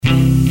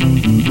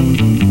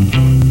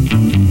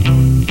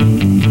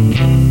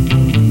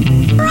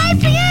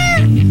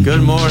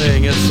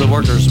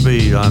Workers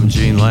Beat. I'm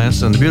Gene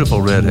Lance and the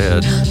beautiful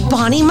redhead,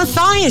 Bonnie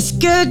Matthias.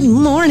 Good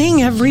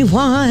morning,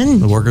 everyone.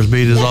 The Workers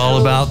Beat is all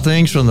about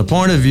things from the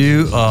point of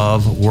view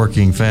of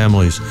working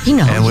families.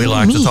 And we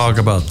like to talk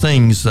about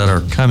things that are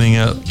coming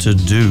up to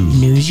do.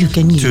 News you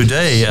can use.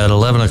 Today at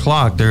 11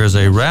 o'clock, there is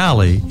a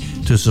rally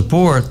to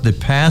support the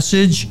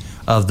passage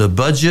of the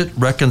Budget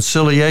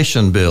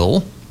Reconciliation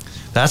Bill.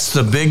 That's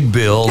the big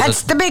bill.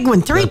 That's the big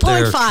one,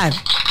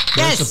 3.5.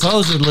 They're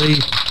supposedly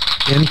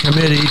in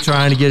committee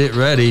trying to get it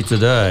ready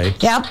today.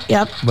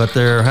 Yep. But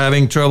they're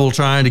having trouble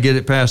trying to get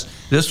it passed.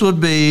 This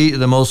would be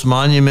the most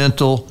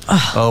monumental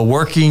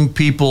working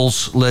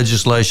people's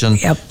legislation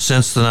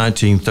since the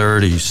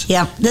 1930s.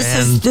 Yep.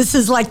 This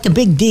is like the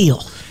big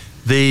deal.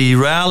 The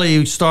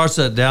rally starts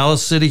at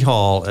Dallas City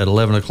Hall at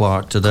 11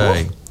 o'clock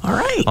today. Cool. All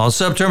right. On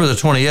September the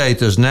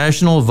 28th is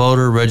National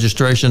Voter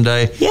Registration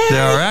Day. Yay.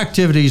 There are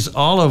activities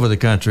all over the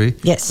country.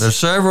 Yes. There's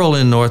several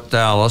in North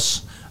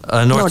Dallas.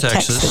 North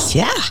Texas.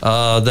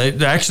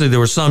 There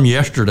were some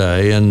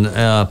yesterday, and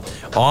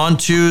on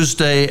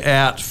Tuesday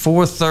at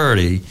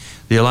 4:30,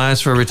 the Alliance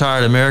for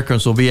Retired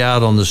Americans will be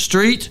out on the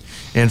street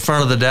in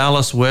front of the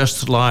Dallas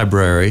West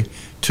Library,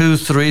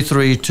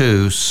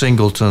 2332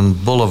 Singleton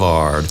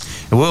Boulevard.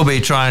 And we'll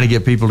be trying to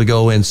get people to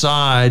go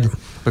inside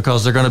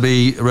because they're going to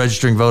be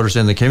registering voters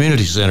in the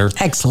community center.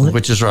 Excellent.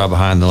 Which is right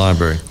behind the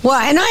library. Well,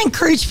 and I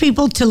encourage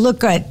people to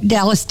look at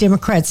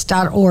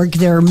DallasDemocrats.org.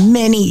 There are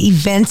many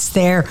events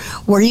there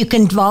where you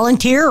can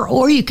volunteer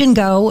or you can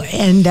go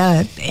and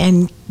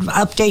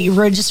update your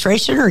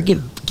registration or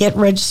get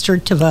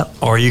registered to vote.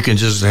 Or you can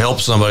just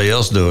help somebody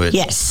else do it.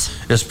 Yes.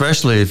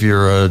 Especially if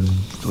you're a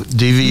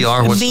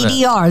DVR. What's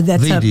VDR. That?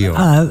 That's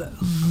VDR.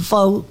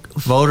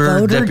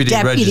 Voter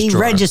Deputy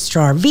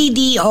Registrar.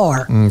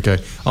 VDR. Okay.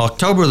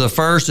 October the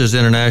 1st is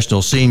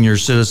International Senior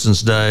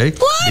Citizens Day.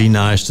 What? Be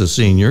nice to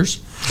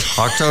seniors.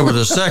 October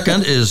the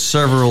 2nd is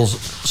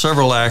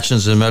several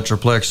actions in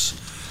Metroplex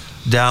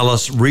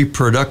Dallas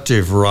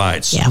reproductive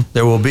rights. Yeah.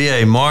 There will be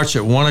a march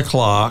at 1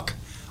 o'clock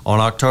on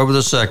October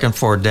the 2nd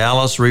for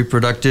Dallas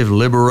reproductive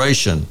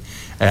liberation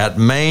at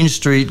Main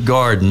Street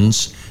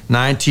Gardens,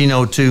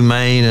 1902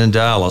 Main in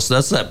Dallas.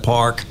 That's that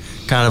park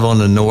kind of on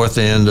the north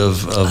end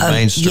of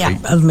Main Street. Yeah,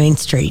 of Main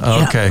Street.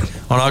 Okay.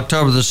 On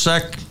October the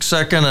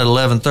 2nd at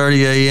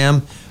 11:30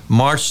 a.m.,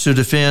 march to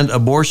defend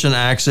abortion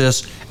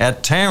access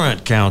at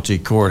Tarrant County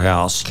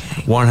Courthouse,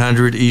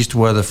 100 East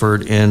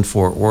Weatherford in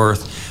Fort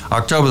Worth.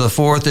 October the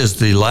 4th is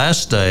the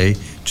last day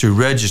to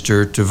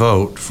register to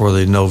vote for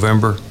the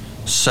November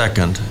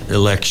 2nd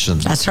election.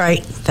 That's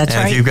right.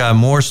 And if you've got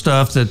more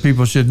stuff that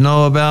people should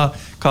know about,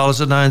 call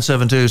us at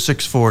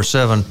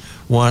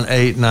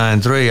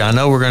 972-647-1893. I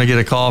know we're going to get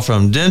a call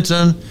from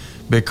Denton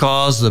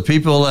because the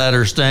people that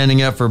are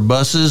standing up for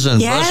buses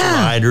and bus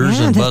riders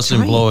and bus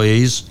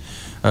employees,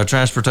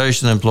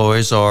 transportation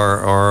employees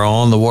are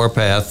on the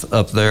warpath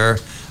up there.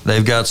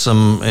 They've got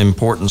some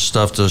important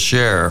stuff to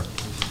share.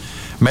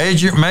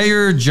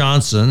 Mayor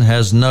Johnson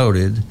has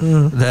noted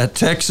that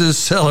Texas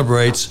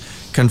celebrates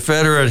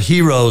Confederate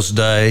Heroes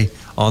Day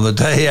on the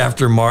day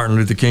after Martin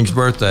Luther King's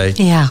birthday.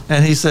 Yeah.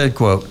 And he said,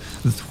 quote,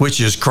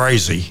 which is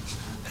crazy.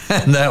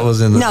 And that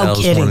was in the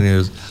Dallas Morning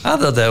News. I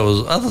thought that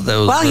was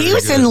Well, he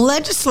was in the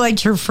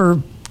legislature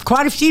for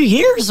quite a few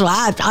years.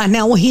 I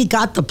know he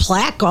got the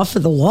plaque off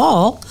of the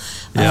wall.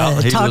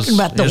 Talking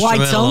about the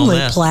whites only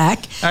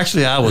plaque.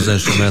 Actually, I was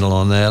instrumental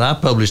on that. I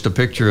published a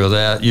picture of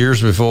that years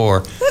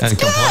before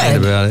complained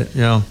about it.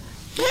 Yeah.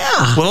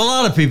 Well, a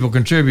lot of people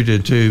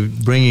contributed to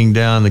bringing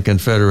down the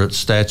Confederate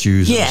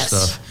statues and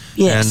stuff.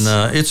 Yes.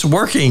 And it's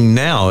working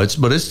now.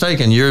 But it's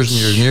taken years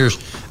and years and years.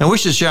 And we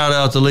should shout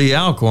out to Lee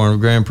Alcorn of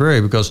Grand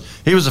Prairie because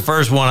he was the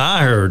first one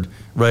I heard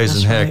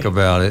raising heck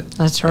about it.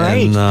 That's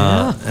right.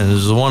 And it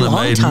was the one that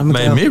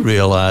made me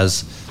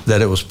realize that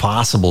it was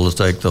possible to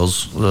take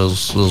those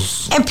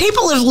and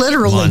people have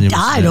literally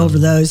died over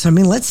those. I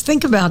mean, let's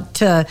think about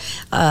Heather,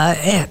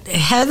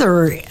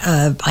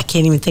 I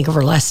can't even think of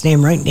her last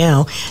name right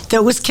now,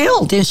 that was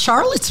killed in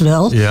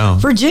Charlottesville,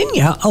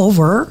 Virginia,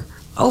 over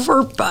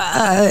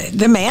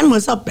the man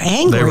was up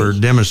angry. They were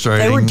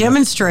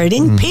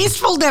demonstrating.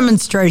 Peaceful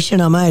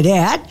demonstration, I might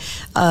add,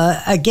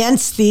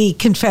 against the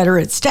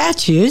Confederate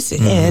statues.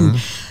 And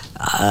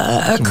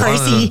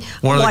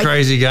one of the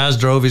crazy guys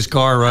drove his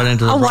car right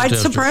into the white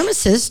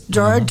supremacist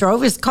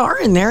drove his car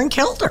in there and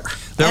killed her.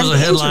 There was a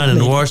headline in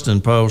the Washington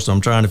Post.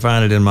 I'm trying to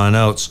find it in my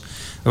notes.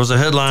 There was a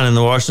headline in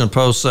the Washington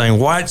Post saying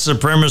white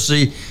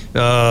supremacy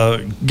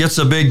gets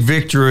a big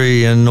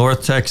victory in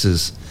North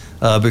Texas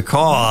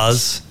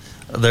because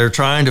they're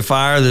trying to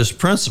fire this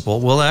principal.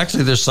 Well,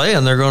 actually, they're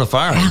saying they're going to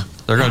fire him.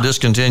 They're going to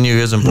discontinue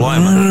his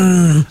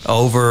employment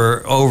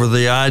over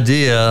the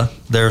idea.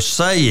 They're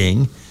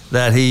saying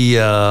that he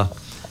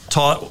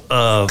taught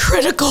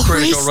critical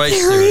race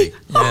theory.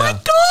 Oh my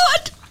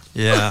God!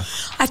 Yeah,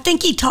 I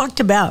think he talked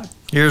about.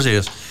 Here's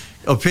his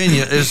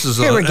opinion. This is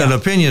an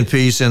opinion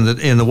piece in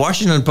the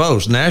Washington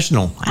Post,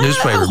 national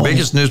newspaper,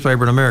 biggest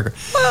newspaper in America.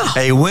 Wow.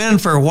 A win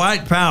for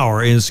white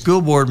power in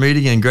school board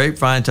meeting in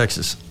Grapevine,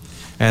 Texas.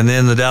 And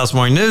then the Dallas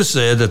Morning News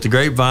said that the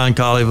Grapevine,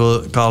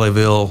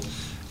 Colleyville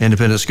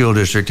Independent School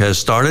District has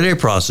started a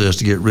process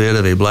to get rid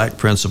of a black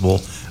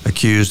principal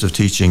accused of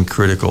teaching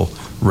critical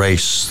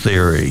race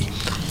theory.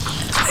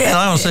 And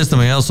I want to say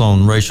something else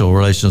on racial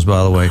relations,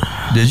 by the way.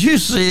 Did you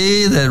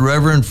see that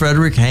Reverend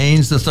Frederick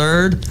Haynes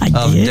III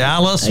of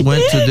Dallas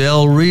went to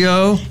Del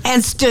Rio?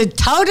 And stood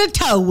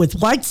toe-to-toe with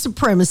white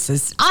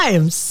supremacists. I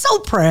am so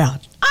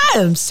proud. I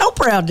am so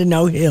proud to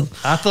know him.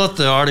 I thought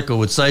the article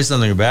would say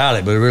something about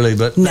it, but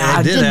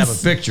it did have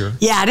a picture.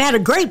 Yeah, it had a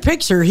great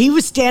picture. He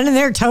was standing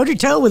there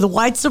toe-to-toe with a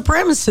white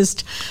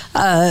supremacist,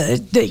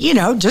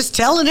 just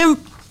telling him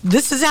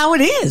this is how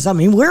it is. I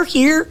mean, we're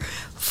here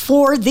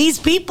for these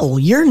people.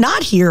 You're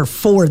not here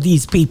for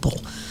these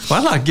people.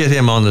 Well, I'd like to get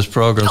him on this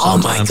program sometime.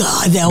 Oh, my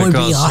God, that would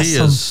be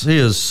awesome. He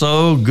is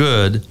so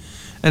good.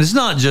 And it's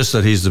not just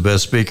that he's the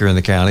best speaker in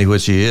the county,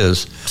 which he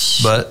is,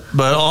 but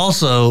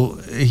also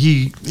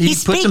he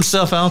puts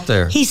himself out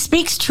there. He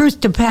speaks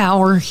truth to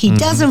power. He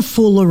doesn't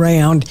fool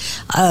around.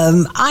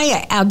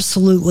 I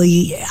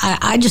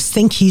just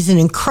think he's an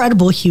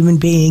incredible human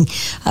being.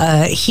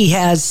 He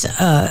has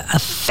a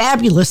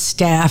fabulous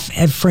staff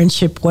at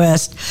Friendship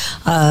West.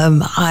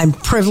 I'm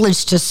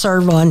privileged to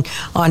serve on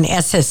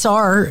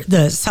SSR,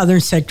 the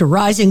Southern Sector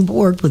Rising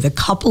Board, with a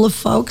couple of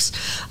folks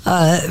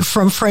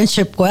from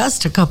Friendship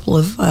West, a couple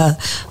of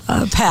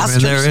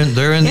pastors. I mean,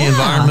 they're in the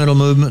environmental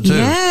movement too.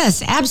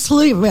 Yes,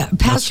 absolutely.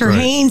 Pastor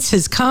Haynes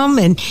has come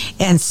and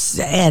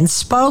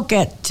spoke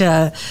at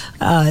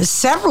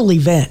several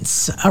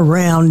events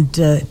around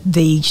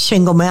the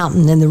Shingle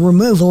Mountain and the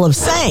removal of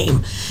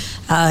same.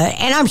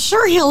 And I'm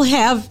sure he'll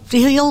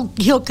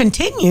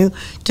continue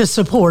to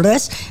support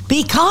us,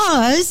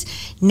 because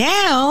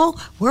now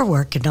we're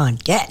working on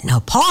getting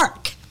a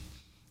park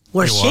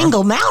where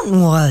Shingle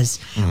Mountain was.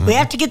 Mm-hmm. We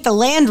have to get the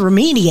land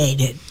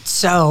remediated.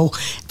 So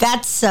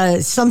that's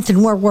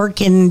something we're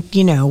working,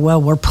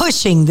 we're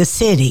pushing the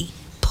city.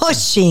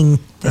 And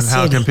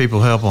how can people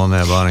help on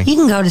that, Bonnie? You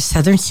can go to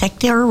Southern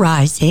Sector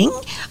Rising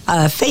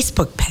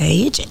Facebook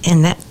page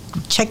and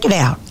check it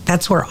out.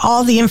 That's where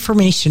all the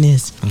information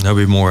is. And there'll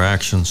be more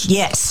actions.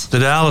 Yes. The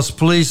Dallas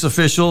police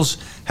officials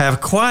have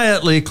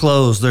quietly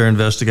closed their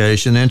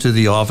investigation into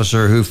the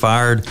officer who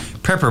fired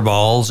pepper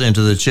balls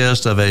into the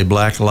chest of a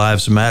Black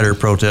Lives Matter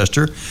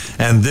protester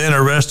and then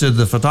arrested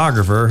the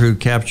photographer who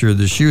captured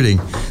the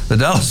shooting. The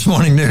Dallas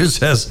Morning News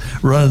has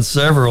run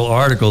several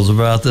articles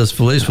about this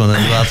policeman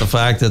and about the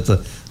fact that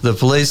the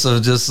police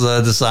have just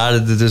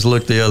decided to just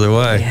look the other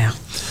way. Yeah.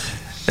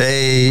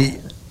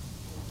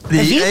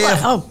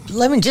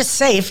 Let me just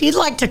say, if you'd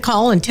like to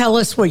call and tell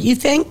us what you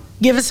think,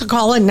 give us a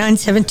call at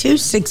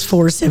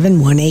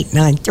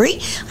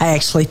 972-647-1893. I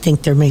actually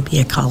think there may be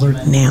a caller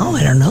now.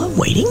 I don't know. I'm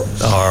waiting.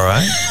 All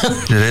right.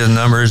 Today's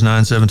number is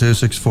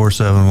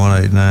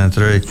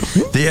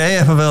 972-647-1893. The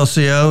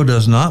AFL-CIO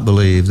does not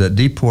believe that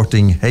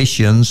deporting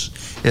Haitians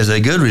is a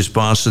good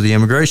response to the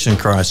immigration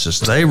crisis.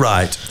 They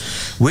write,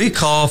 "We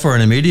call for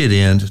an immediate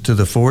end to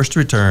the forced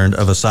return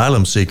of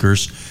asylum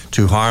seekers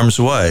to harm's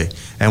way,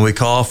 and we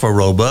call for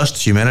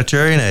robust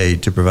humanitarian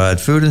aid to provide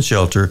food and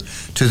shelter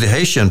to the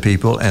Haitian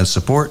people and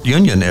support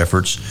union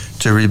efforts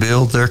to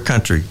rebuild their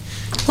country."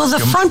 Well,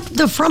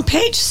 the front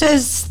page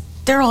says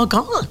they're all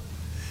gone.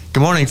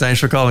 Good morning. Thanks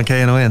for calling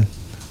KNON.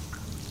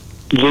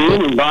 Good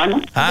morning,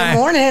 Bonnie. Hi. Good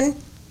morning.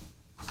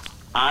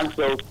 I'm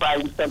so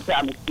frightened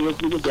sometimes it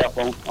scares me to death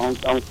on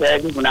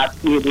Saturday when I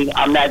see it.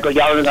 I'm not going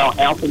to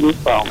answer this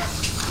phone.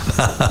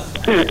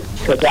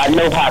 Because I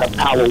know how the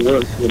power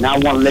works, and I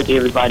want to let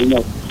everybody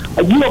know.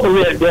 You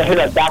ever heard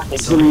of Dr.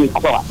 Henry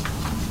Clark?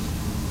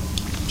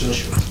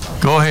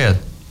 Go ahead.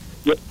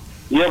 You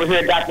ever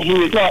heard of Dr.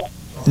 Henry Clark?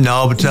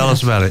 No, but tell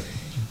us about it.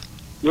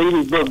 Read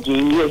his book,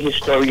 Gene. You're a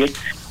historian.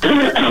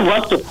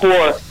 Once the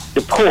poor,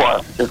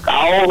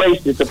 all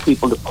races of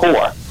people, the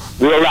poor,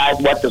 realize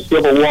what the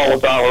Civil War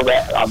was all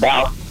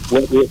about.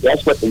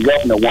 That's what the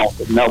governor wants,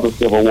 another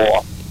Civil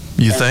War.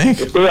 You think?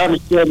 If they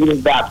understand it was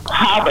about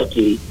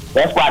poverty,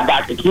 that's why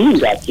Dr. King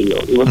got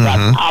killed. It was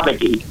about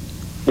poverty.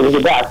 It was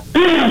about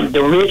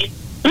the rich,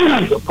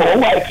 the poor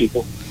white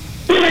people,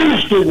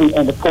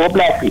 and the poor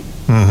black people.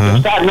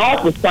 The South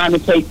North was trying to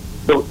take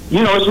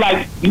it's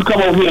like you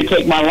come over here and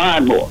take my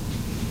lawnmower.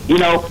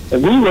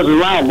 And we was a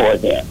lawnmower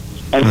there.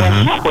 And what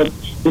happened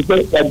is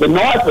that the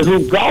North was who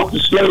brought the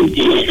slaves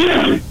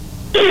in.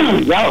 The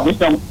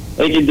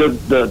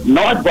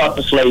North brought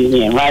the slaves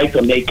in, right?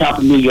 From they come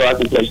from New York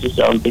and places,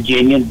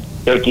 Virginia,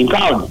 13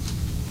 colonies.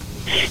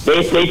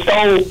 They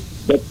sold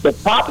the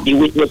property,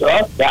 which was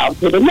us, down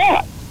to the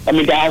north.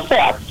 Down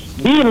south.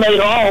 Then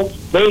later on,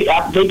 they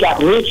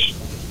got rich.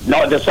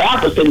 The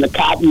South was in the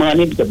cotton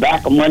money, the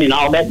tobacco money, and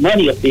all that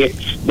money up there.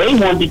 They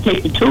wanted to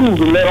take the tools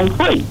and let them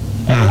free.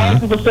 And a lot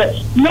of people said,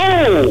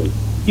 "No,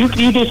 you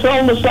just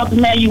sold us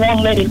something now. You want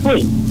to let it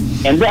free."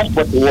 And that's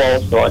what the war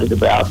started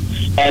about.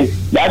 And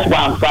that's why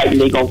I'm frightened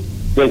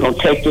they're gonna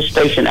take this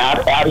station out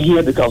of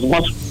here, because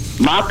once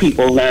my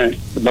people learn,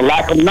 the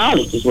lack of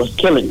knowledge is what's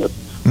killing us.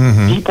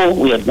 People,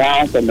 we are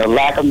dying from the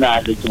lack of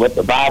knowledge. What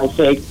the Bible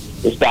says,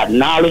 it's got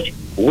knowledge,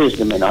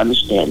 wisdom, and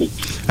understanding.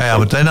 Yeah,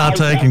 but they're not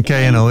taking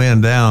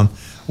KNON down.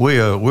 We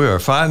are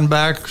fighting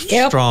back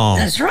strong.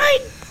 That's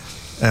right.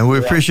 And we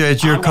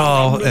appreciate your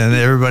call, and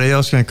everybody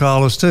else can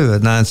call us too at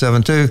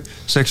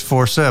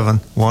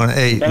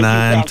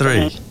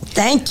 972-647-1893.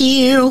 Thank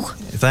you.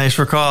 Thanks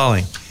for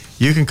calling.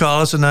 You can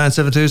call us at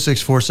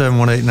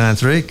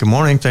 972-647-1893. Good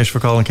morning. Thanks for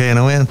calling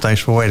KNON.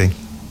 Thanks for waiting.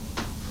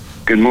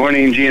 Good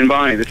morning, G and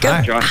Bonnie. This is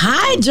Josh.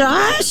 Hi,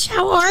 Josh.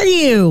 How are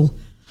you?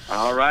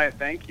 All right,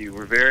 thank you.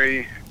 We're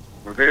very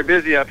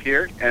busy up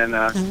here, and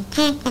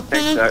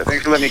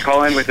thanks for letting me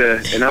call in with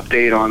an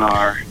update on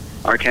our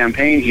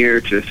campaign here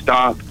to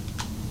stop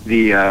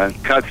the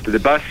cuts to the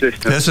bus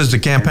system. This is the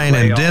campaign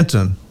in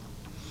Denton.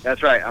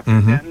 That's right, up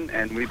in Denton,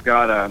 and we've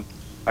got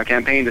a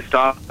campaign to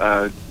stop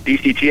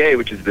DCTA,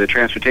 which is the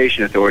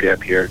Transportation Authority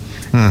up here.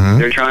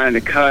 They're trying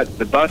to cut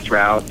the bus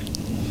routes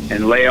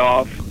and lay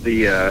off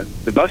the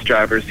bus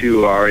drivers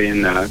who are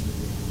in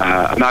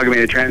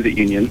Amalgamated Transit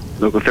Union,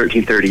 Local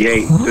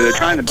 1338. So they're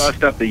trying to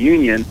bust up the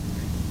union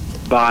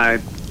by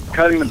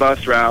cutting the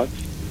bus routes,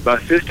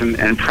 bus system,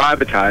 and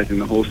privatizing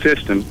the whole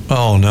system.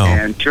 Oh, no.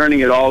 And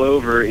turning it all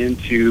over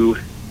into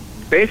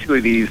basically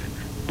these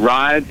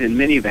rides and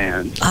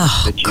minivans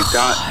that you've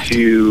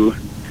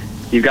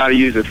got to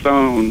use a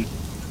phone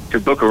to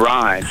book a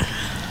ride.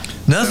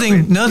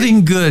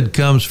 Nothing good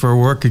comes for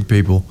working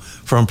people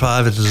from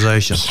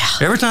privatization. Yeah.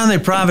 Every time they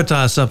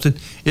privatize something,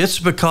 it's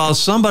because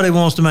somebody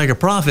wants to make a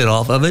profit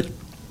off of it,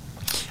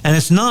 and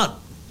it's not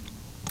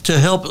to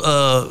help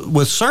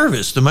with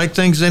service to make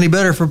things any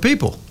better for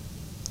people.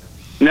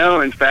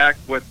 No, in fact,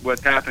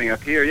 what's happening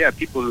up here,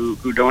 people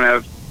who don't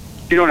have,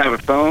 if you don't have a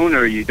phone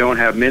or you don't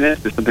have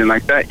minutes or something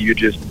like that, you're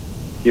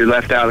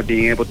left out of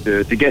being able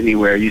to get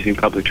anywhere using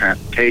public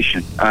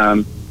transportation.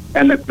 And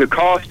the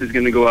cost is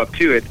going to go up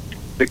too.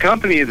 The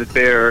company that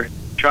they're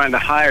trying to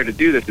hire to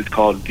do this is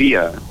called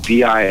VIA,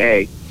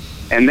 V-I-A,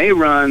 and they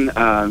run.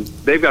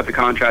 They've got the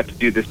contract to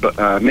do this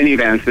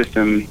minivan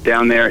system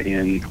down there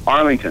in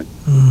Arlington.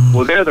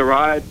 Well, there the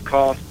rides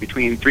cost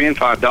between $3 and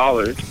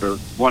 $5 for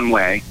one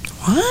way.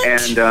 What?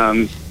 And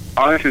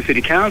Arlington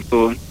City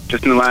Council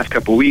just in the last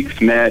couple of weeks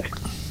met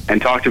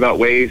and talked about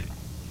ways.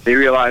 They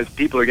realized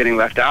people are getting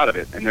left out of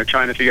it, and they're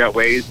trying to figure out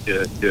ways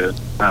to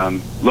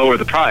lower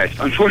the price.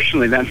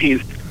 Unfortunately, that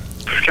means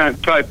trying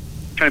to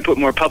put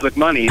more public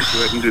money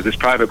into this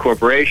private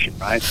corporation,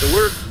 right?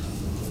 So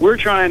we're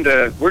trying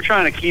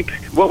to keep,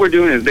 what we're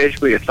doing is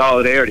basically a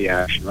solidarity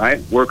action, right?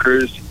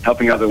 Workers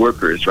helping other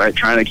workers, right?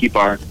 Trying to keep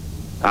our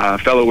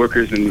fellow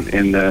workers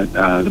and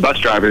the bus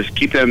drivers,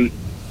 keep them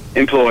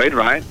employed,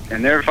 right?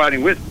 And they're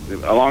fighting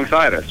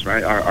alongside us,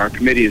 right? Our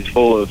committee is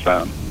full of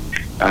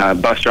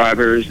bus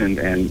drivers,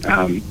 and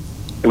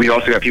we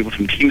also got people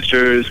from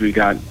Teamsters. We've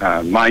got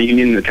my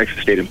union, the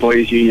Texas State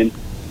Employees Union.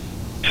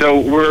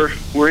 So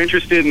we're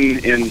interested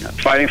in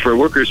fighting for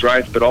workers'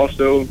 rights, but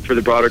also for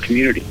the broader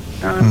community.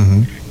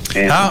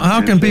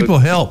 How can people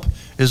help?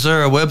 Is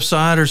there a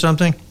website or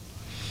something?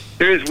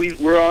 There is.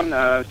 We're on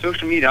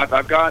social media.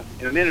 I've got,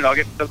 in a minute, I'll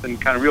get to something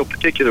kind of real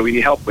particular we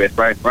need help with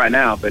right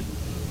now. But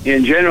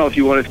in general, if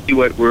you want to see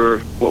what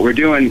we're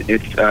doing,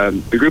 it's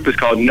the group is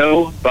called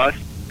No Bus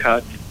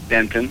Cuts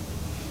Denton.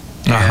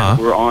 And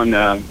we're on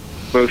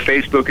both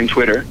Facebook and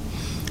Twitter.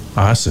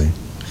 I see.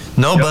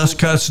 No Bus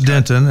Cuts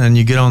Denton, and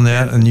you get on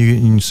that, and you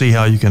can see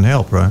how you can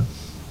help, right?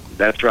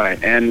 That's right.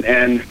 And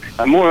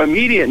a more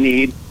immediate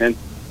need, and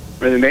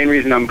the main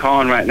reason I'm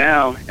calling right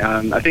now,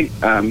 I think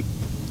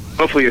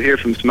hopefully you'll hear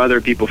from some other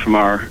people from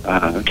our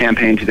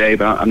campaign today,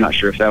 but I'm not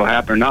sure if that will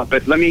happen or not.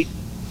 But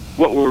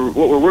what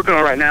we're working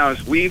on right now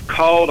is we've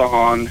called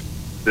on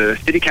the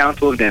City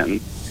Council of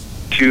Denton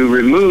to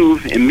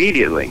remove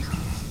immediately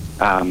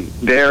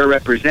their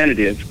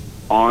representative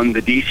on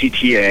the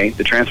DCTA,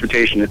 the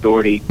Transportation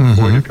Authority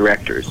Board of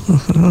Directors.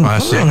 I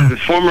see. He's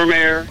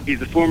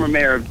the former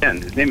mayor of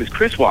Denton. His name is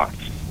Chris Watts,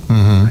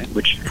 right,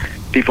 which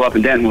people up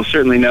in Denton will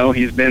certainly know.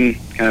 He's been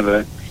kind of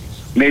a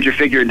major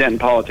figure in Denton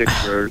politics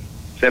for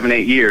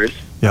 7-8 years.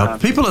 Yeah,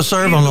 people that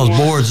serve on those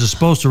boards are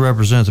supposed to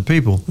represent the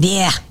people.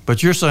 Yeah.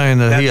 But you're saying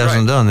that he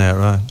hasn't done that,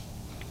 right?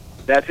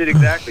 That's it,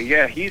 exactly.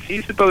 Yeah,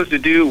 he's supposed to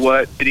do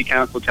what City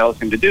Council tells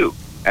him to do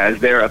as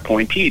their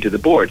appointee to the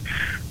board.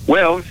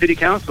 Well, City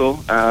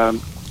Council, a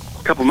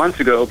couple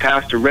months ago,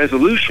 passed a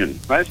resolution,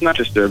 right? It's not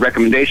just a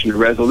recommendation, a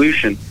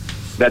resolution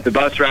that the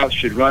bus routes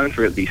should run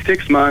for at least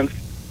 6 months,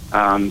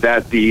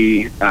 that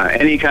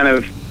any kind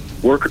of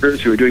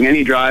workers who are doing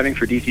any driving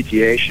for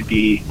DCTA should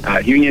be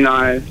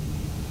unionized,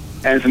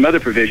 and some other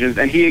provisions,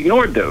 and he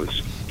ignored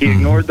those. He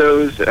ignored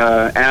those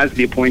as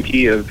the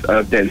appointee of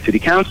Denton City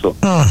Council.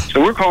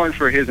 So we're calling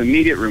for his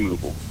immediate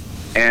removal,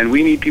 and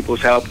we need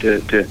people's help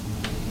to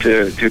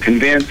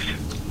convince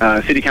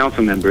City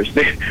Council members.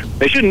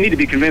 They shouldn't need to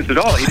be convinced at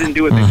all. He didn't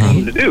do what they told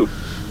him to do.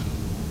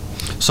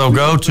 So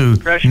go to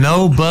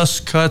No Bus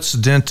Cuts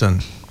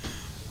Denton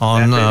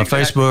on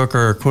Facebook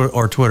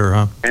or Twitter,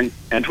 huh?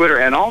 And Twitter,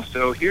 and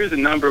also here's a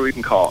number we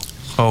can call.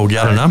 Oh,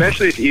 got a number?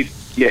 Especially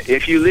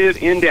if you live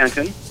in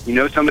Denton, you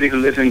know somebody who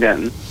lives in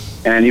Denton,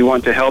 and you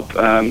want to help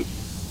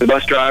the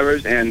bus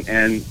drivers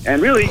and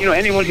really, you know,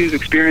 anyone who's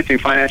experiencing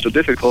financial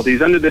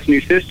difficulties under this new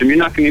system. You're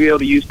not going to be able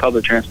to use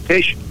public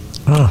transportation.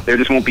 There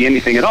just won't be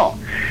anything at all.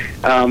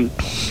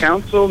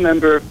 Council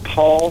member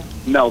Paul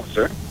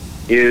Meltzer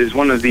is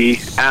one of the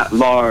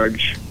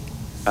at-large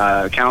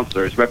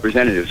councilors,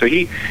 representatives. So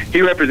he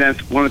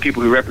represents one of the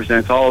people who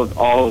represents all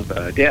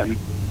of Denton,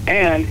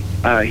 and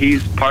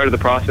he's part of the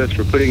process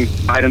for putting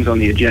items on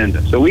the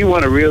agenda. So we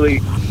want to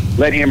really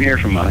let him hear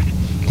from us.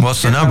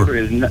 What's the number?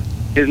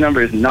 His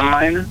number is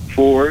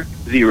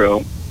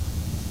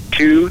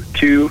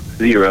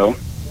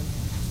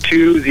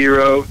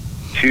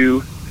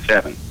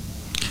 940-220-2027.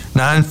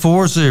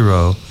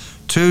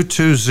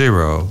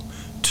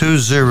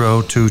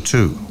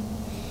 940-220-2022.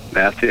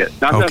 That's it.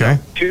 Okay.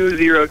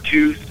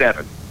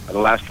 2027. The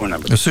last four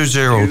numbers. It's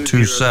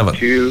 2027.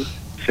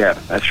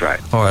 2027. That's right.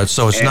 All right.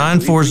 So it's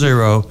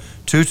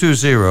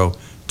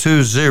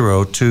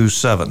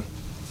 940-220-2027.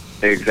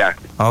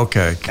 Exactly.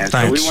 Okay. And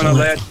Thanks.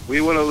 so we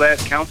want to let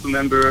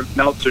Councilmember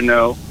Meltzer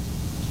know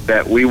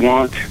that we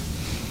want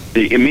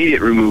the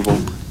immediate removal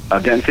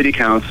of Denton City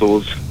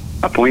Council's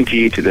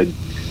appointee to the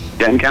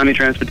Denton County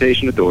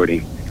Transportation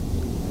Authority,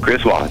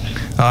 Chris Watts.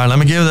 All right, let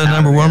me give that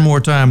number one more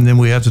time, then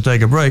we have to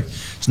take a break.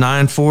 It's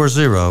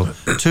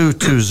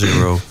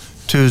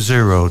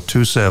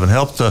 940-220-2027.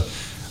 Help the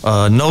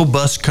No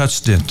Bus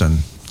Cuts Denton.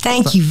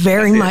 Thank you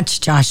very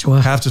much, Joshua.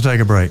 Have to take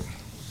a break.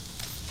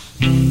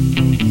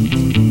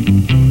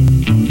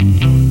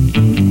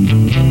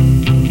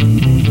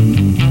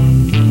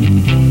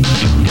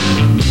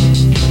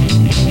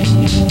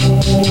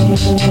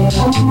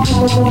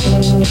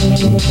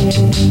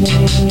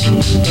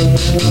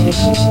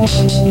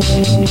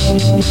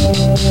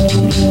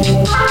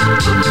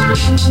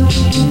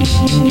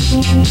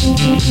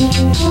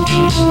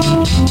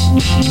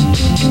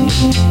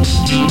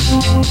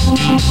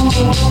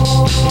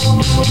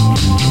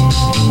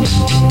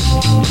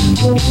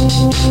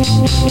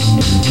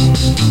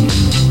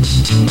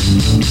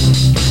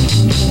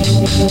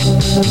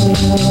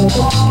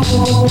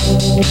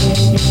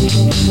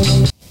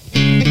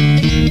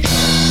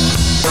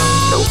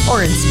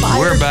 Or inspired.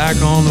 We're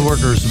back on the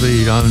Workers'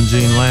 Beat. I'm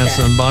Gene Lance,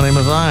 and Bonnie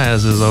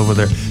Matthias is over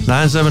there.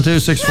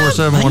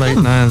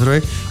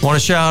 972-647-1893. Want to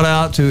shout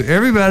out to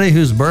everybody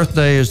whose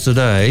birthday is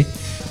today,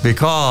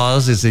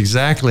 because it's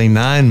exactly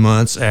 9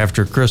 months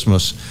after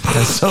Christmas.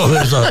 And so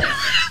there's an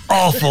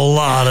awful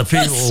lot of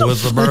people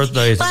with the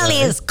birthday today.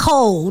 Well, it's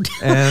cold.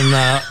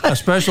 And a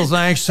special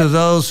thanks to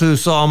those who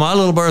saw my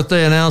little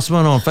birthday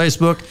announcement on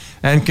Facebook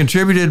and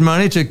contributed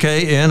money to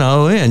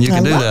KNON. You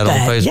can do that on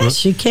Facebook.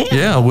 Yes, you can.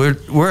 Yeah,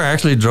 we're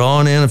actually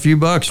drawing in a few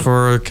bucks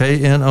for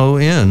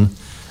KNON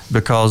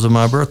because of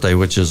my birthday,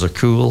 which is a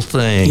cool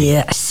thing.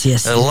 Yes.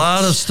 A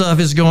lot of stuff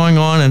is going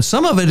on, and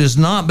some of it is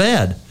not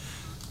bad.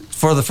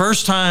 For the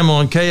first time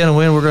on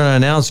KNON, we're going to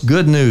announce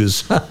good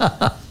news.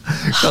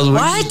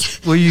 What?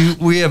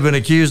 We have been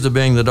accused of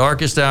being the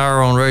darkest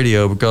hour on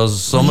radio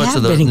because so much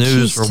of the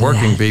news for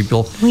working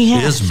people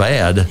is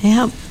bad.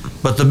 Yep.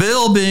 But the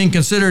bill being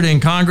considered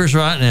in Congress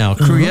right now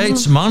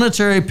creates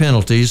monetary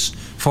penalties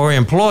for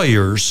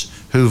employers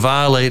who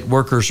violate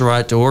workers'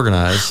 right to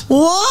organize.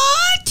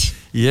 What?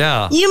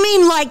 Yeah. You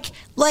mean like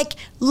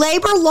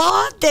labor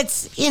law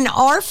that's in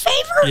our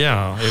favor?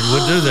 Yeah, it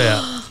would do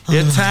that.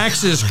 It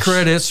taxes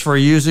credits for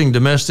using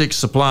domestic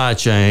supply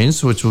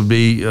chains, which would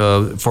be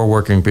for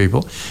working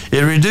people.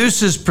 It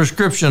reduces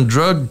prescription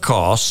drug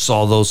costs,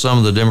 although some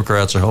of the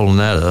Democrats are holding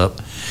that up.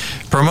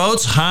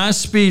 Promotes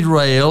high-speed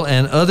rail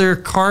and other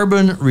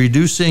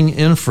carbon-reducing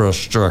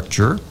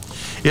infrastructure.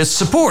 It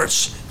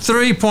supports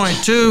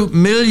 3.2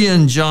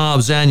 million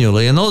jobs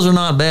annually, and those are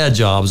not bad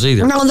jobs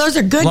either. No, those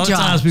are good jobs. A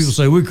lot of times people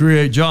say we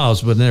create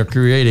jobs, but they're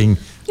creating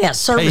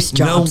service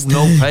jobs.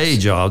 No pay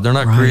job. They're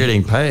not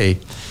creating pay.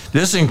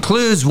 This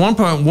includes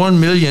 1.1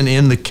 million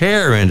in the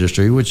care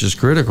industry, which is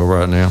critical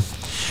right now.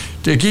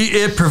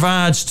 It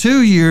provides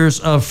 2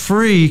 years of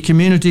free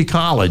community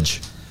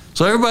college,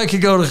 so everybody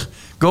could go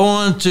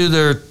on to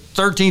their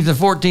 13th and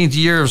 14th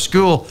year of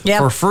school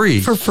for free.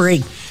 For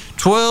free.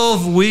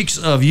 12 weeks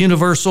of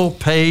universal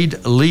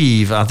paid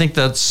leave. I think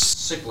that's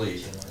sick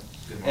leave.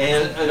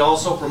 And it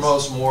also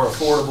promotes more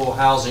affordable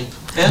housing.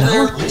 And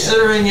they're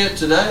considering it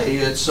today.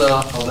 There's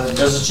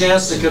a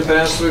chance it could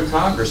pass through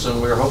Congress, and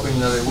we're hoping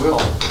that it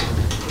will.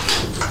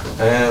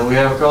 And we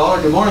have a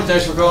caller. Good morning.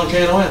 Thanks for calling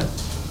KNON.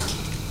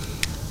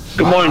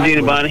 Good morning, Gene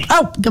and Bonnie.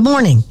 Oh, good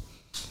morning.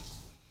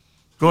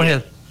 Go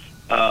ahead.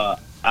 I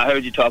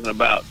heard you talking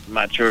about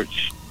my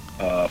church,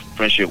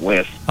 Friendship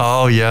West.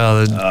 Oh,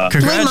 yeah.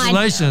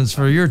 Congratulations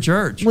for your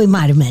church. We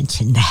might have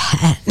mentioned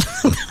that.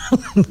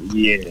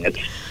 Yes.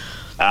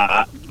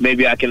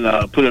 Maybe I can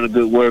put in a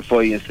good word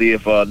for you and see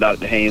if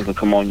Dr. Haynes will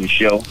come on your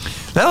show.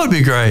 That would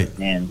be great.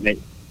 And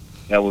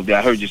that would be.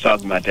 I heard you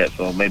talking about that,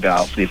 so maybe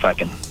I'll see if I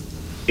can.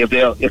 If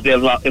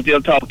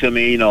they'll talk to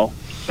me,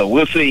 So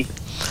we'll see.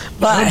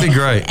 That'd be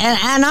great.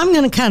 And I'm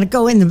going to kind of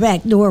go in the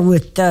back door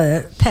with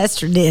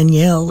Pastor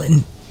Danielle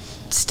and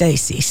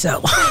Stacy.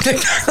 So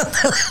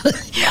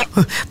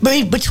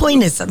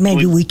between us,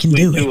 maybe we can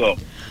do it.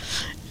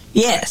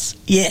 Yes.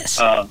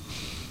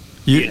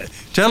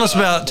 Tell us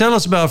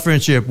about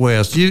Friendship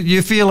West.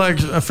 You feel like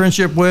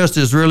Friendship West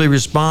is really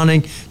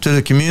responding to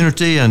the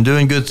community and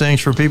doing good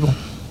things for people?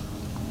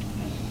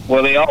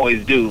 Well, they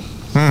always do.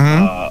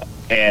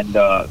 And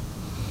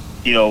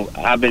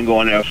I've been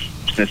going there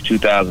since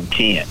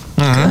 2010.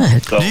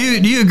 Good. So, Do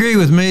you agree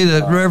with me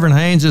that Reverend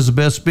Haynes is the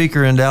best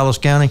speaker in Dallas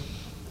County?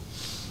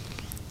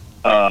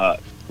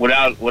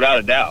 without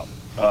a doubt.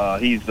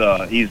 He's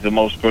the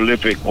most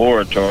prolific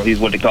orator. He's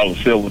what they call a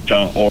silver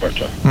tongue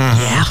orator.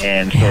 Yeah.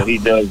 And so he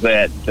does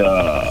that.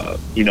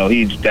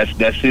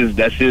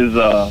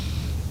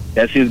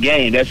 That's his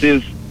game. That's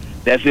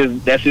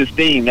his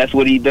theme. That's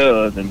what he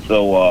does. And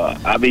so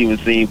I've even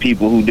seen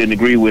people who didn't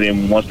agree with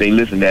him, once they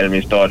listened at him,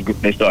 they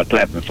start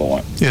clapping for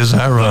him. Is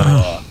that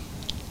right?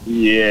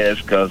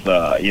 Yes, because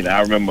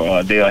I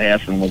remember Dale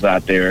Hansen was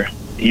out there.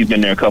 He's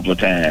been there a couple of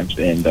times,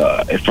 and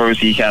at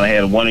first he kind of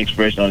had one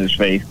expression on his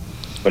face,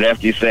 but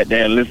after he sat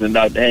there and listened to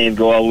Dr. Haynes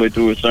go all the way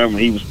through his sermon,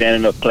 he was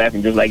standing up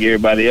clapping just like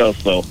everybody else.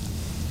 So,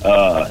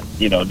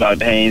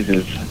 Dr. Haynes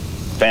is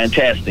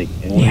fantastic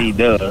in what he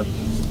does,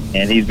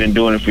 and he's been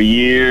doing it for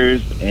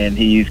years, and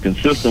he's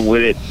consistent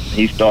with it.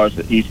 He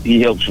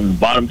helps from the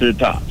bottom to the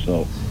top,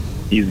 so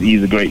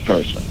he's a great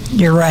person.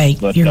 You're right.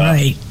 But, You're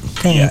right.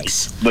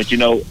 Thanks. Yeah, but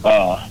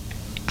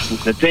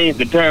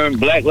the term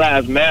Black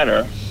Lives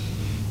Matter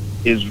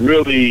is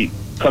really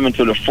coming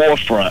to the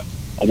forefront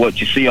of what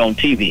you see on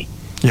TV.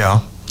 Yeah.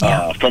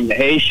 From the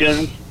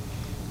Haitians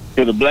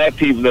to the black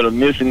people that are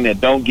missing, that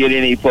don't get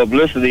any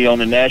publicity on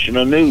the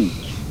national news.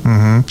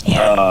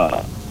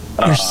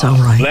 You're so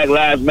right. Black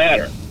Lives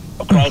Matter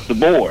across the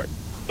board.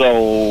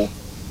 So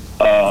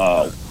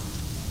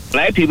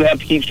black people have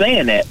to keep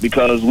saying that,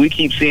 because we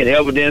keep seeing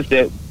evidence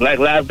that black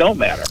lives don't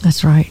matter.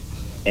 That's right.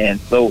 And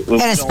so,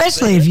 and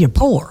especially if you're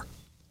poor.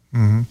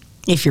 Mm-hmm.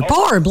 If you're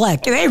poor and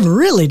black, they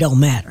really don't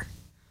matter.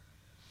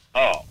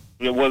 Oh,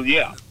 well,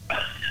 yeah.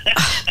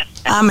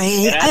 I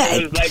mean, and I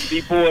know it's like to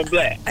be poor and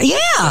black. Yeah.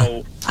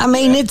 So, I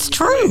mean, it's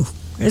true.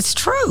 It's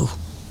true.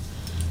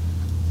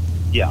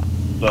 Yeah.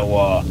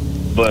 So,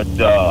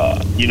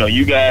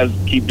 you guys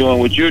keep doing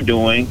what you're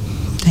doing.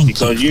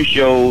 Because you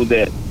show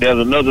that there's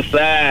another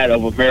side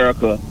of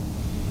America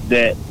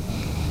that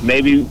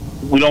maybe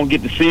we don't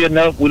get to see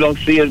enough. We don't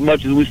see as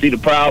much as we see the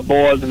Proud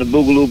Boys and the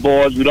Boogaloo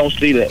Boys. We don't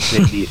see that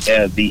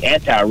the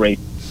anti-race,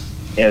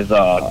 as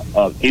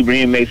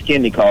Ibrahim Mace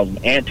Kendi calls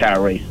them,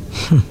 anti-race.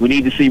 We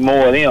need to see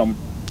more of them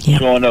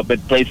showing up at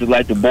places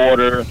like the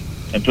border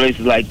and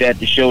places like that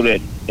to show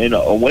that,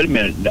 wait a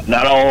minute,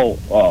 not all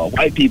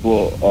white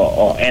people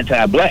are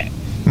anti-black.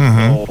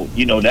 Mm-hmm.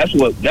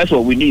 So, that's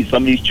what we need.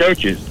 Some of these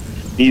churches,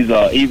 these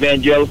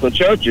evangelical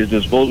churches,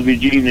 are supposed to be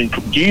believing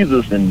in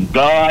Jesus and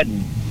God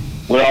and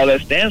what all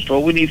that stands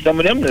for. We need some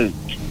of them to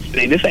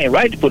say, this ain't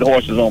right to put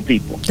horses on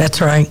people.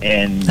 That's right.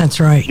 And that's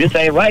right. This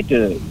ain't right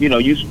to,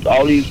 use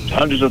all these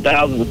hundreds of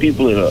thousands of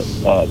people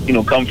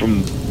that come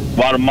from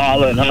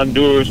Guatemala and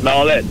Honduras and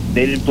all that.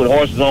 They didn't put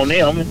horses on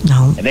them,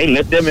 and they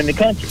let them in the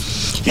country.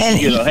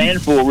 And a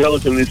handful,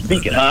 relatively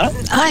speaking, huh?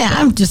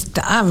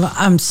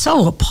 I'm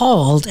so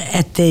appalled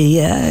at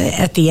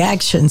the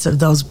actions of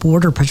those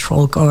Border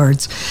Patrol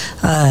guards.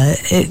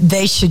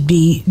 They should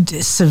be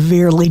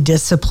severely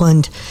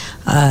disciplined.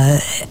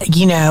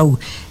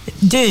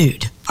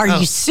 Dude, are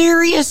you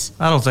serious?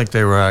 I don't think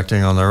they were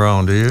acting on their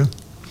own, do you?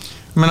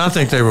 I mean, I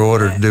think they were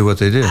ordered to do what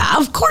they did.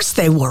 Of course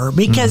they were,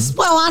 because,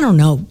 well, I don't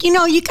know.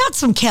 You got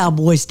some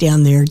cowboys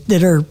down there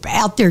that are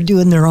out there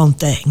doing their own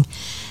thing.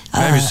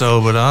 Maybe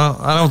so, but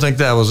I don't think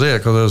that was it,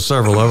 because there was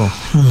several of them.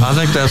 I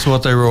think that's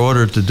what they were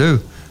ordered to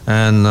do,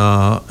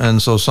 and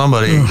so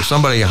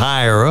somebody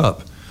higher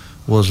up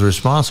was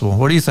responsible.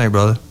 What do you think,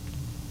 brother?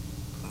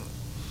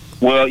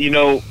 Well,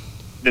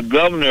 the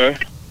governor,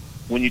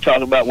 when you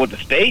talk about what the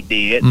state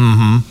did,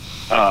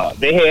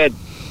 they had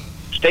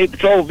state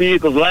patrol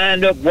vehicles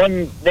lined up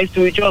one next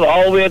to each other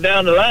all the way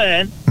down the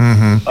line.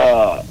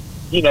 I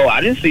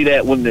didn't see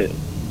that when the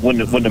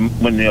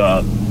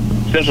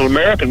Central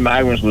American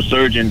migrants were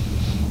surging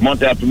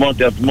month after month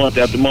after month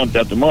after month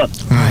after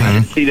month. I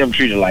didn't see them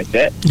treated like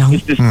that. No.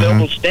 It's this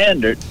double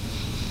standard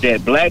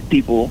that black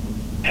people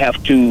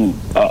have to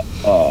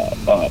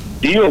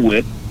deal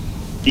with,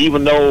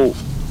 even though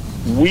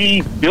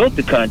we built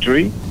the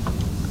country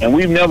and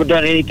we've never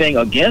done anything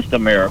against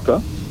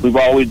America. We've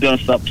always done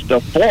some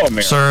stuff for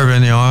America. Serve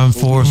in the armed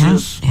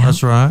forces. Yeah.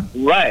 That's right.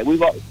 Right.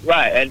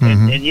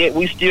 And yet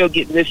we still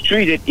get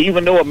mistreated,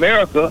 even though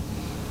America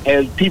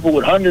has people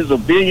with hundreds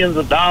of billions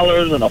of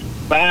dollars and a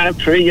 $5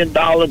 trillion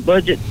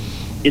budget.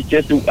 It's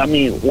just,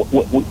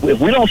 if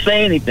we don't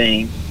say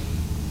anything,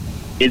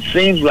 it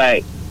seems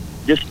like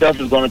this stuff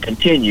is going to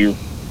continue.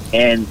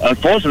 And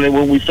unfortunately,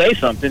 when we say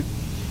something,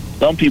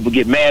 some people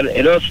get mad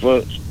at us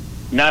for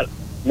not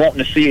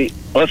wanting to see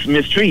us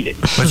mistreated.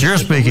 But you're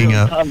speaking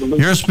up.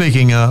 You're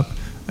speaking up.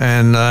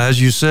 And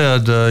as you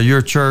said,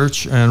 your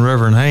church and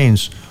Reverend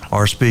Haynes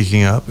are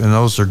speaking up, and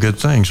those are good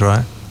things,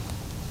 right?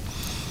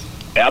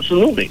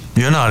 Absolutely.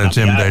 You're not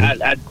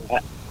intimidated.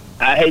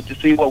 I hate to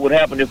see what would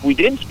happen if we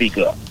didn't speak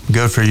up.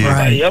 Good for you.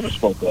 Nobody ever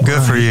spoke up.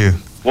 Good for you.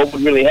 what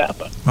would really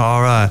happen.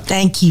 All right.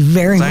 Thank you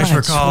very much.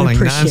 Thanks for calling.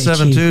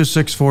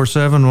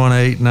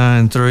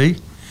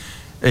 972-647-1893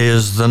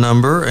 is the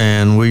number,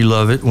 and we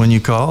love it when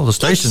you call. The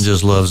station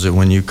just loves it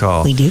when you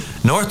call. We do.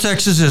 North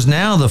Texas is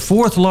now the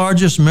 4th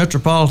largest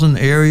metropolitan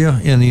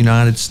area in the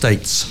United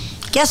States.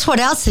 Guess what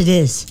else it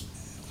is?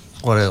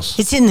 What else?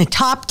 It's in the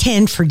top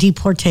 10 for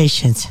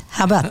deportations.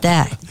 How about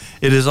that?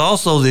 It is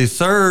also the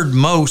third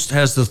most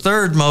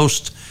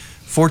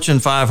Fortune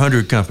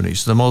 500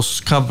 companies.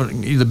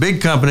 The big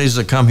companies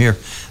that come here,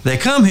 they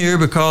come here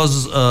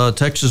because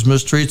Texas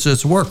mistreats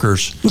its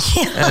workers.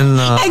 Yeah,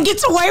 and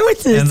gets away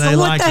with it. And they so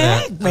like what the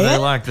that. heck, man? They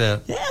like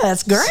that. Yeah,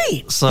 that's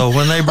great. So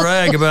when they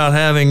brag about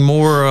having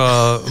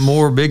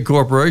more big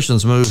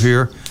corporations move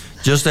here,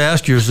 just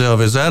ask yourself,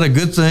 is that a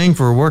good thing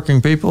for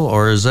working people,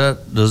 or does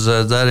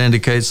that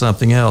indicate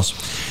something else?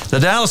 The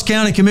Dallas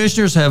County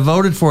Commissioners have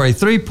voted for a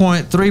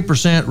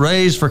 3.3%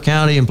 raise for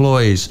county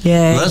employees.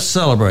 Yay. Let's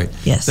celebrate.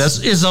 Yes.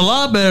 It's a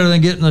lot better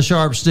than getting a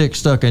sharp stick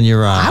stuck in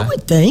your eye. I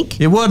would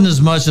think. It wasn't as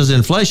much as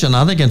inflation.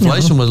 I think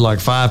inflation was like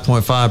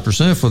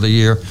 5.5% for the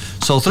year.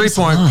 So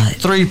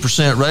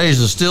 3.3% raise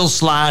is still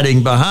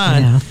sliding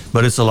behind,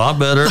 but it's a lot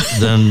better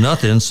than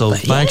nothing. So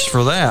thanks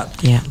for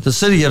that. Yeah. The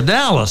City of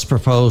Dallas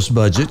proposed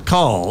budget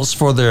calls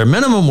for their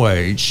minimum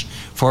wage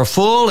for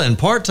full and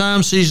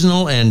part-time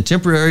seasonal and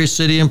temporary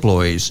city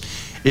employees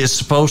is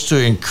supposed to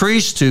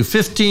increase to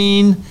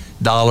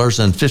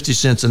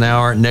 $15.50 an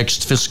hour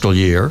next fiscal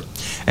year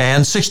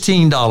and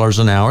 $16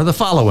 an hour the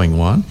following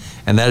one,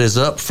 and that is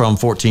up from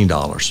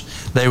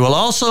 $14. They will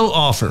also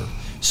offer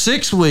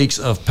 6 weeks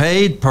of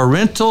paid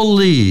parental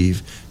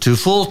leave to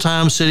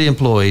full-time city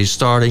employees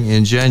starting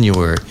in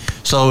January.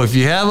 So if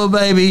you have a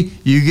baby,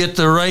 you get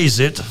to raise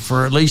it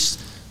for at least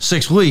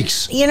 6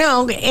 weeks. You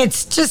know,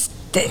 it's just,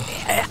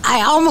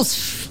 I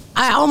almost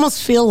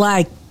feel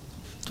like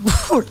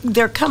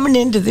they're coming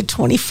into the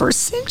 21st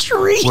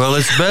century. Well,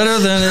 it's better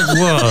than it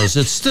was.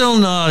 It's still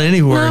not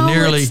anywhere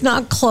nearly. It's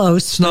not close.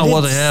 It's not what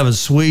they have in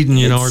Sweden,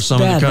 or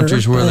some of the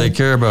countries where they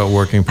care about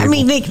working people. I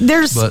mean,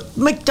 there's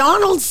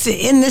McDonald's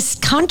in this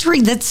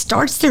country that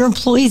starts their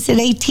employees at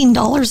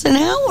 $18 an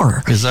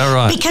hour. Is that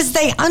right? Because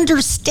they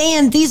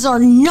understand these are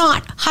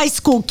not high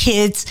school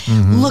kids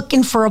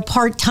looking for a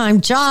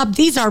part-time job.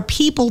 These are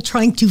people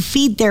trying to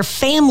feed their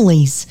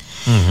families.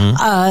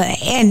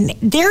 And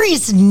there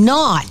is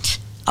not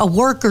a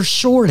worker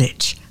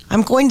shortage.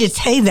 I'm going to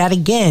say that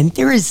again.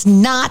 There is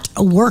not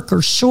a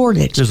worker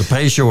shortage. There's a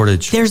pay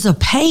shortage. There's a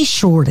pay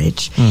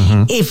shortage.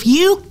 If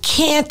you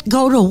can't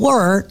go to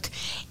work,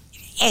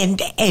 and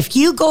if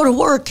you go to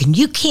work and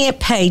you can't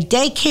pay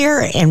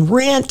daycare and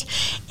rent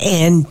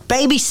and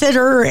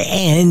babysitter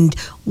and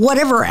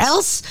whatever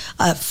else,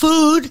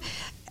 food,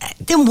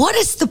 then what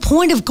is the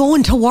point of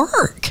going to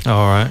work?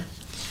 All right.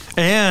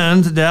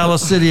 And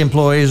Dallas City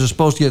employees are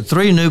supposed to get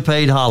 3 new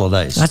paid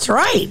holidays. That's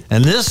right.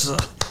 And this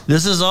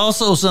is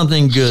also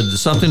something good,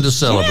 something to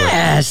celebrate.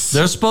 Yes.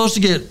 They're supposed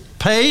to get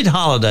paid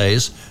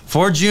holidays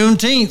for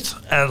Juneteenth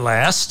at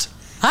last.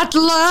 At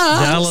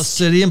last. Dallas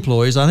City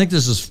employees. I think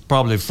this is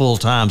probably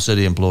full-time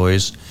city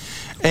employees.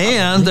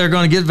 And they're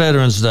going to get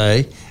Veterans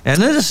Day. And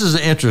then this is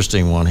an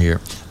interesting one here.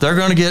 They're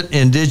going to get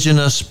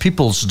Indigenous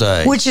Peoples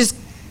Day. Which is...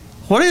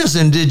 What is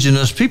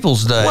Indigenous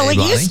Peoples Day, Well, it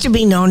Bonnie? used to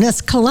be known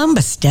as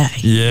Columbus Day.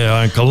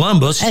 Yeah, and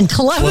Columbus. And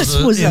Columbus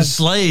was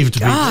enslaved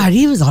people. God,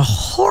 he was a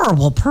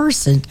horrible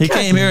person. He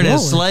came here and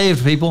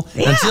enslaved people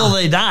until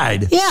they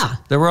died. Yeah.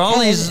 There were all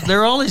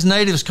these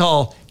natives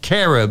called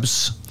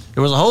Caribs.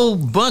 There was a whole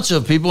bunch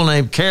of people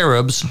named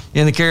Caribs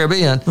in the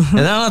Caribbean, and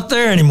they're not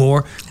there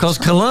anymore because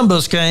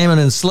Columbus came and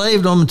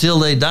enslaved them until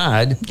they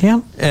died. Yeah.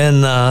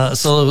 And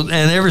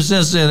ever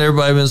since then,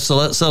 everybody's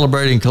been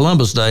celebrating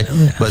Columbus Day,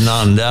 but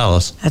not in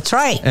Dallas. That's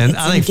right. And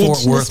I think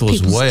Fort Worth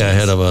was way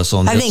ahead of us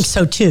on this. I think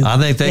so too. I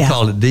think they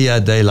called it Dia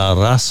de la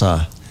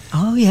Raza.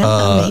 Oh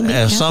yeah.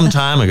 Maybe, some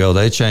time ago,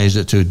 they changed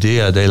it to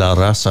Dia de la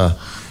Raza.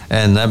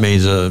 And that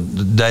means a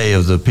day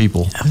of the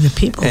people. Of the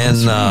people.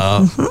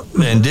 And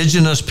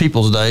Indigenous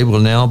Peoples Day will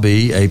now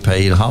be a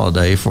paid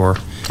holiday for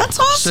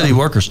city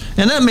workers.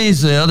 And that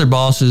means the other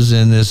bosses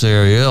in this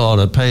area ought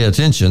to pay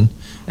attention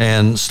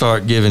and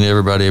start giving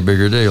everybody a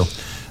bigger deal.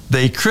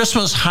 The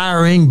Christmas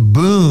hiring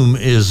boom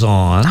is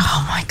on.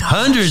 Oh, my gosh.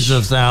 Hundreds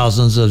of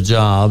thousands of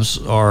jobs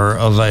are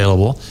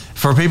available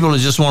for people who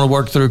just want to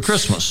work through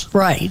Christmas.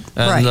 Right,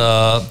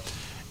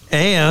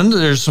 And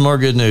there's some more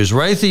good news.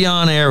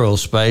 Raytheon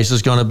Aerospace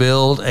is going to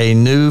build a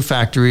new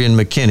factory in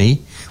McKinney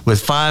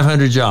with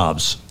 500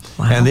 jobs.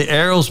 Wow. And the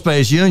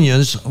aerospace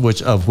unions,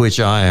 of which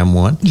I am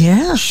one,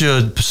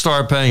 should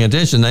start paying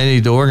attention. They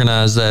need to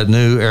organize that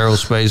new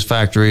aerospace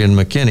factory in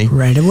McKinney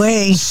right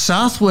away.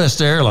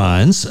 Southwest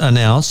Airlines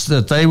announced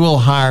that they will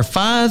hire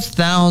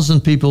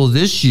 5,000 people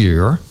this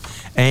year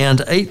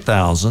and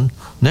 8,000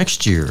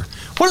 next year.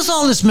 What does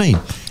all this mean?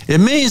 It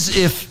means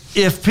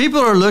if people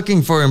are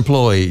looking for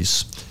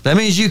employees, that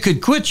means you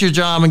could quit your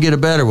job and get a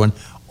better one,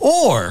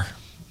 or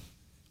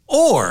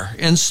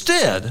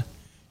instead,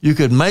 you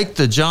could make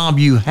the job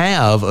you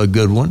have a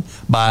good one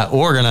by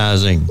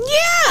organizing.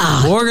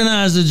 Yeah.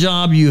 Organize the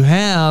job you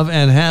have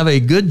and have a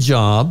good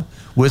job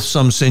with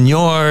some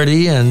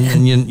seniority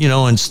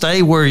and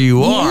stay where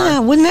you are. Yeah,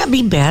 wouldn't that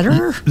be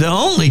better? The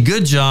only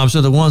good jobs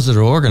are the ones that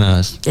are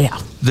organized. Yeah.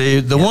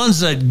 The ones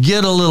that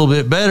get a little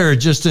bit better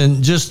just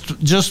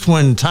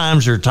when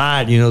times are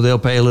tight, they'll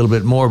pay a little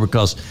bit more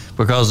because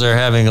they're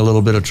having a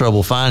little bit of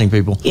trouble finding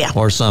people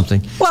or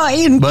something. Well,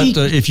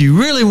 if you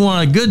really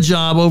want a good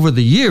job over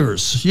the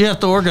years, you have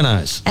to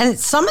organize. And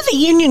some of the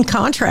union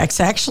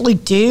contracts actually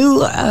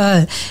do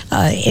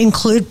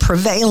include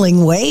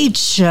prevailing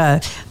wage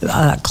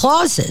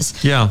clauses.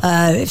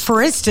 Yeah.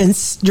 For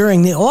instance,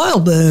 during the oil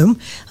boom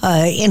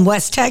in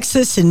West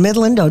Texas, in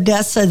Midland,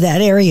 Odessa,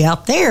 that area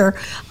out there,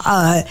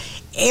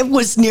 it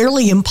was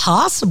nearly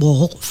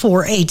impossible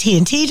for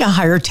AT&T to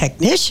hire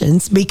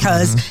technicians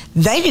because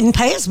they didn't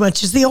pay as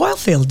much as the oil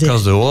field did.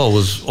 Because the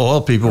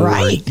oil people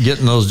were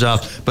getting those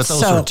jobs, but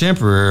those were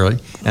temporarily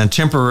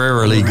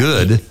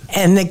good.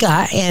 And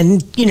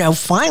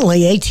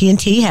finally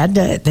AT&T had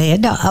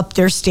to up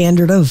their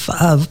standard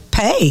of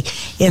pay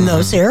in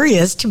those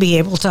areas to be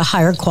able to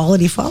hire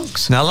quality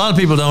folks. Now, a lot of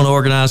people don't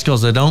organize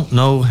because they don't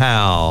know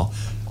how.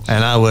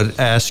 And I would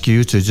ask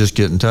you to just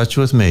get in touch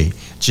with me,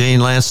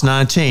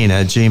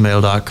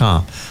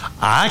 GeneLance19@gmail.com.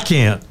 I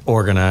can't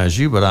organize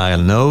you, but I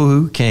know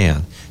who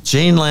can.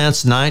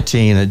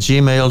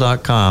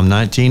 GeneLance19@gmail.com.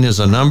 19 is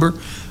a number.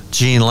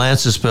 Gene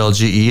Lance is spelled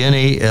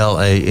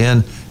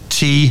GeneLantz.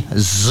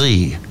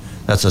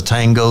 That's a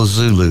Tango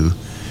Zulu.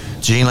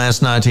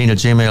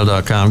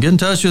 GeneLance19@gmail.com. Get in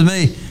touch with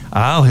me.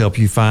 I'll help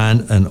you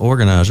find an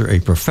organizer, a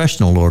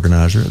professional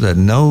organizer that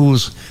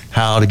knows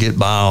how to get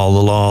by all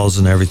the laws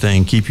and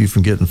everything, keep you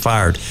from getting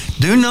fired.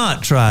 Do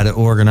not try to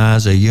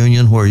organize a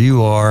union where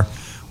you are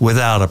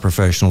without a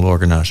professional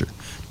organizer.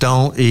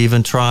 Don't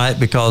even try it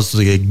because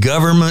the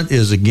government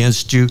is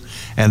against you,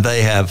 and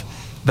they have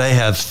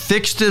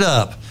fixed it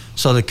up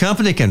so the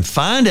company can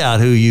find out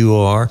who you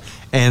are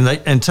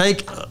and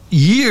take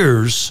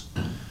years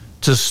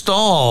to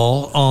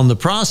stall on the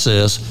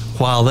process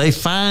while they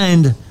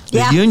find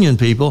the union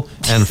people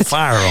and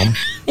fire them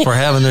for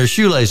having their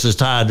shoelaces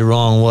tied the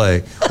wrong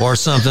way or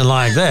something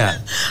like that.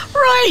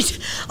 Right.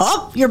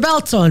 Oh, your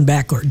belt's on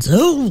backwards.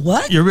 Oh,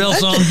 what? Your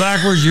belt's on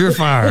backwards, you're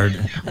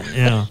fired.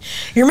 Yeah.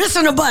 You're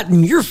missing a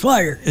button, you're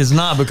fired. It's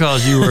not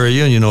because you were a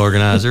union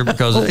organizer,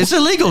 because it's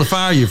illegal to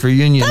fire you for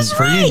union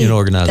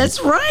organizing.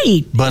 That's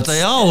right. But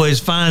they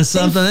always find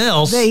something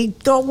else. They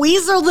don't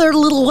weasel their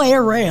little way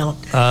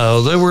around.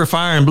 They were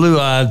firing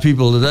blue-eyed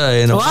people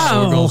today, and we're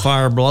going to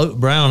fire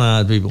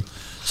brown-eyed people.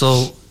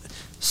 So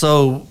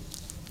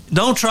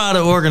don't try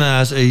to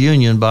organize a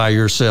union by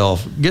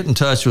yourself. Get in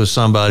touch with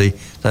somebody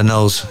that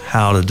knows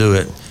how to do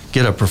it.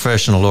 Get a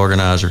professional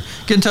organizer.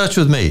 Get in touch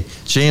with me,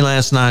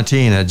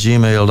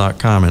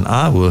 GeneLance19@gmail.com, and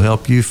I will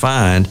help you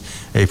find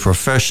a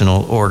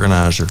professional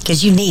organizer.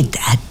 Because you need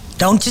that.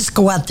 Don't just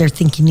go out there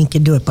thinking you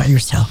can do it by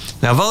yourself.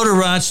 Now, voter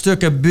rights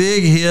took a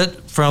big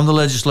hit from the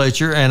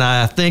legislature, and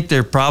I think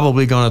they're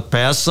probably going to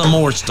pass some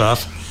more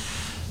stuff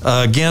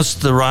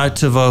against the right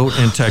to vote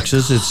in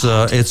Texas.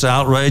 It's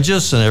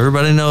outrageous, and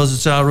everybody knows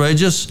it's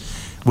outrageous.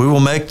 We will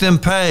make them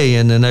pay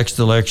in the next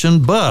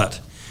election,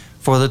 but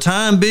for the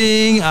time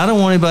being, I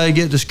don't want anybody to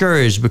get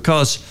discouraged,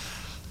 because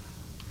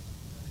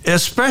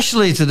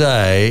especially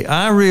today,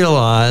 I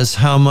realize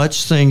how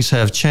much things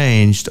have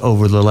changed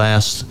over the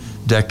last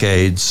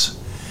decades,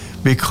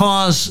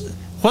 because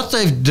what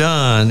they've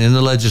done in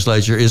the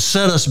legislature is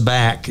set us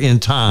back in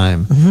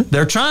time.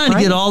 They're trying to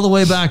get all the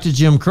way back to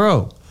Jim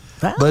Crow.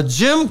 But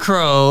Jim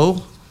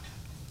Crow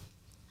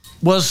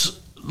was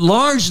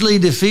largely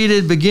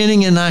defeated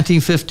beginning in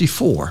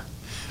 1954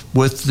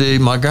 with the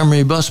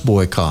Montgomery bus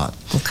boycott.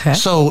 Okay.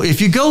 So if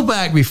you go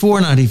back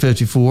before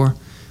 1954,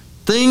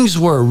 things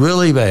were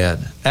really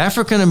bad.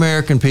 African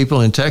American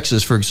people in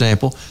Texas, for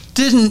example,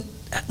 didn't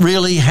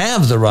really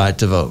have the right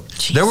to vote.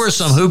 Jesus. There were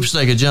some hoops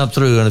they could jump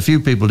through, and a few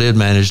people did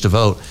manage to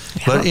vote.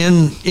 Yeah. But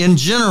in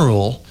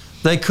general,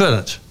 they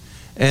couldn't.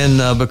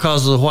 And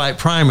because of the white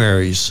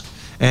primaries,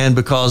 and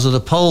because of the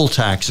poll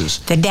taxes.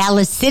 The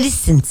Dallas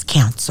Citizens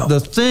Council. The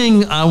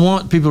thing I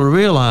want people to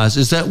realize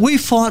is that we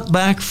fought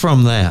back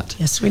from that.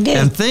 Yes, we did.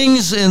 And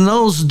things in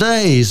those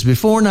days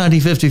before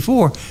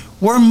 1954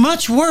 were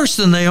much worse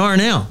than they are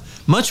now.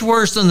 Much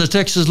worse than the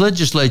Texas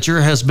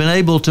legislature has been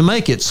able to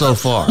make it so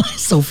far.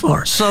 So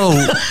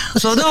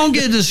don't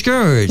get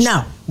discouraged.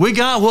 No. We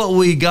got what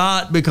we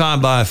got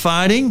by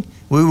fighting.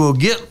 We will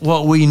get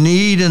what we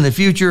need in the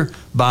future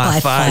by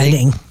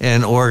fighting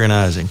and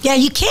organizing. Yeah,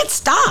 you can't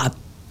stop.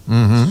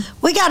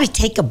 We got to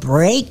take a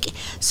break,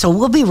 so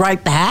we'll be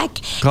right back.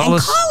 Call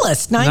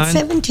us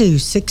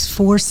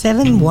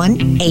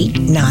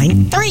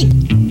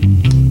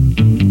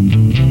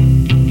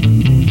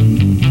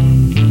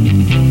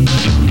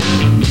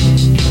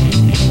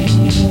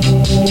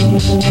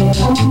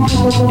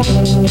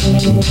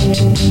Blue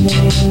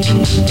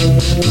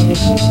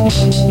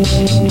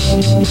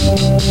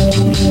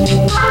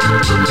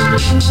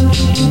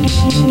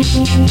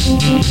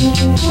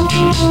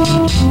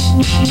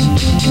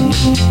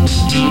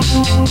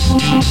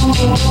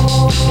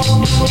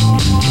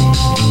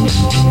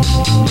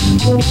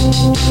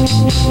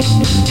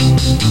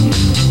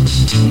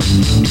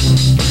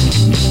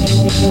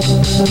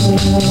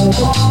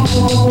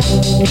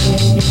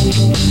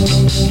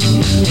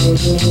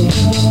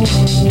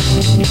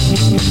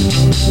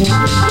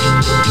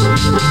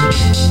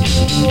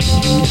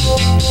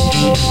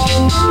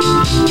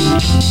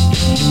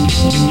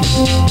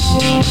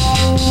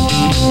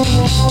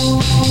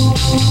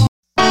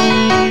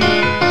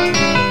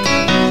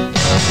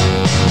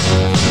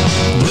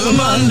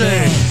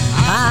Monday.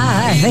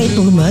 I hate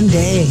Blue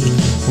Monday.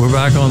 We're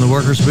back on the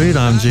Workers Beat.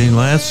 I'm Gene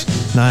Lance,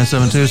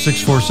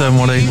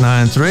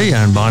 972-647-1893,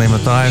 and Bonnie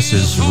Matthias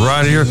is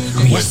right here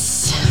Yes. with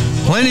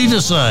plenty to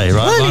say,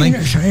 right, Bonnie?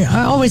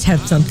 I always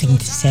have something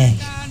to say.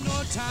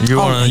 You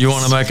want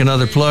to make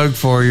another plug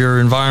for your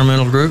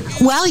environmental group?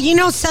 Well,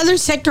 Southern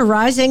Sector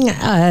Rising,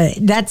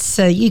 that's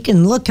you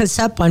can look us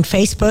up on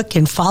Facebook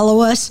and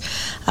follow us.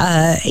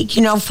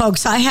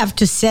 Folks, I have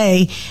to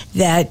say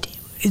that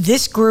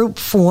this group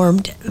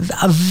formed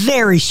a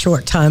very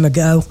short time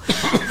ago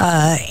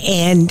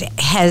and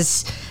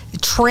has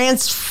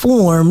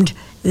transformed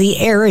the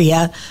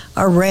area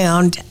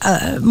around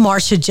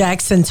Marsha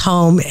Jackson's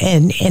home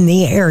and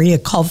the area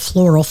called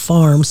Floral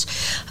Farms.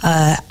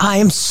 I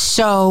am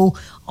so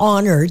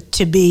honored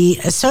to be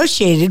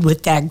associated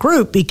with that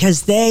group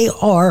because they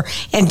are,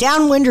 and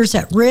Downwinders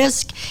at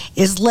Risk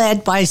is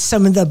led by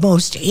some of the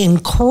most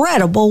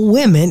incredible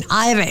women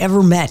I've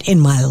ever met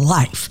in my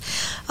life.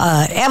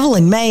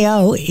 Evelyn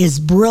Mayo is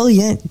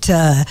brilliant.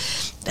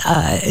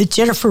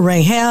 Jennifer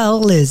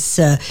Rahel is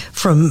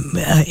from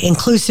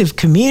Inclusive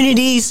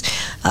Communities.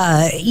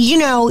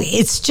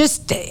 It's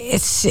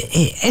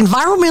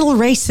environmental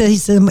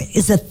racism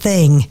is a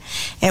thing,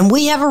 and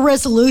we have a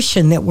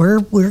resolution that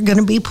we're going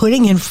to be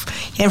putting in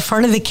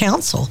front of the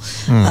council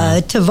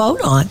to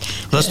vote on.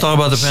 Let's talk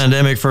about the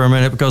pandemic for a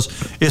minute because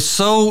it's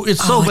so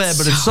bad,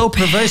 but it's so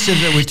pervasive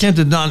that we tend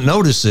to not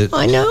notice it.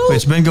 I know.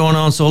 It's been going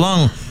on so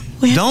long.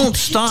 Don't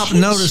stop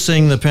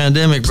noticing the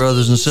pandemic,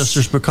 brothers and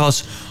sisters,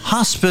 because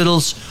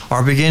hospitals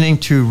are beginning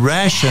to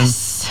ration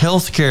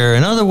health care.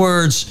 In other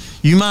words,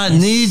 you might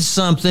need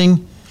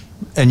something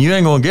and you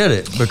ain't going to get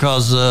it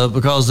because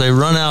they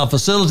run out of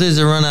facilities,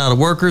 they run out of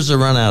workers, they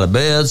run out of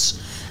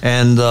beds.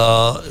 And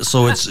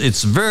so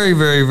it's very,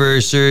 very,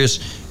 very serious.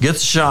 Get the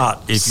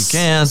shot if you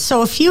can.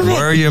 So if you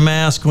wear your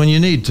mask when you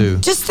need to.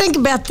 Just think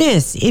about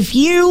this. If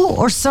you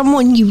or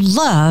someone you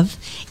love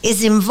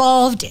is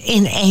involved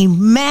in a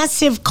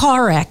massive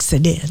car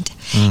accident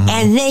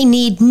and they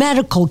need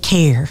medical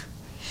care,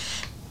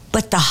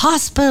 but the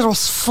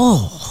hospital's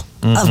full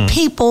of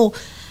people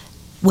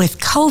with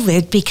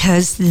COVID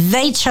because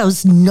they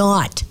chose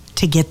not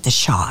to get the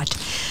shot.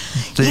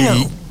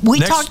 We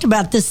talked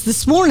about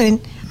this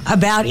morning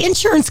about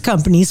insurance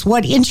companies,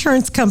 what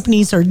insurance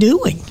companies are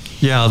doing.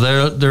 Yeah,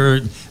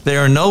 they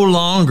are no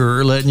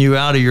longer letting you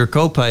out of your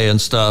copay and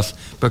stuff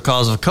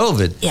because of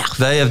COVID. Yeah.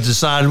 They have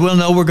decided, well,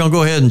 no, we're going to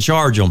go ahead and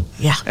charge them.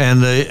 Yeah.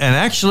 And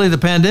actually the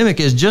pandemic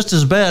is just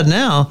as bad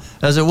now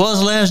as it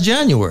was last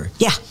January.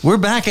 Yeah. We're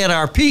back at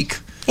our peak.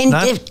 And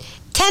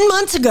 10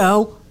 months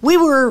ago, we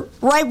were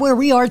right where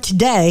we are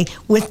today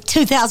with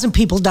 2,000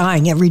 people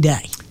dying every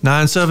day.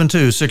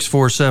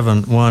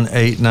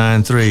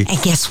 972-647-1893.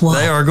 And guess what?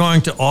 They are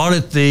going to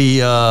audit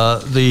the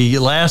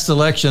last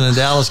election in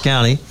Dallas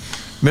County.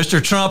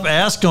 Mr. Trump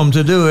asked them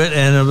to do it,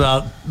 and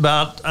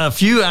about a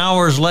few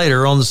hours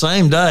later, on the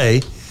same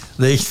day,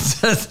 the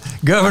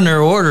governor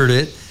ordered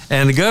it.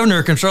 And the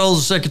governor controls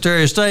the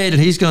Secretary of State,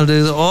 and he's going to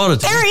do the audit.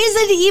 There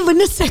isn't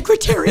even a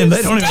Secretary of State. And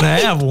they don't even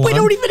have one. We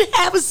don't even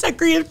have a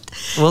Secretary.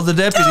 Well, the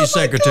Deputy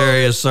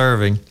Secretary is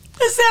serving.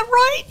 Is that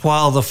right?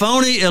 While the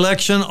phony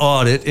election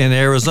audit in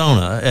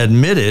Arizona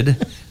admitted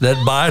that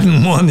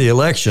Biden won the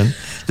election,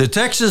 the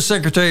Texas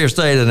Secretary of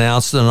State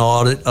announced an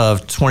audit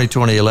of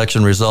 2020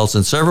 election results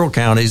in several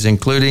counties,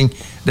 including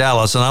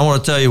Dallas. And I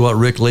want to tell you what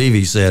Rick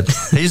Levy said.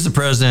 He's the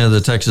president of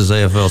the Texas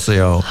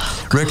AFL-CIO.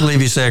 Rick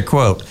Levy said,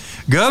 quote,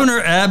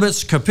 Governor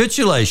Abbott's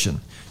capitulation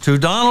to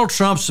Donald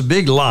Trump's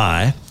big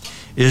lie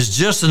is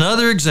just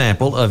another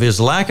example of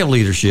his lack of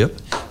leadership,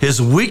 his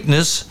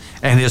weakness,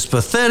 and his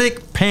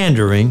pathetic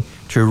pandering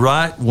to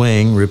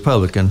right-wing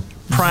Republican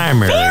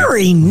primary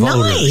Very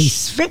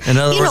voters. Nice. In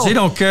other words, he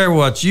don't care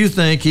what you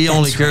think. He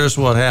only cares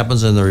what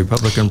happens in the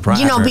Republican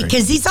primary.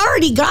 Because he's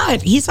already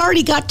got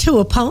two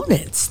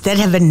opponents that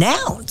have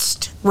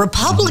announced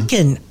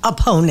Republican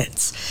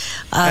opponents.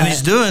 And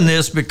he's doing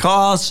this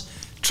because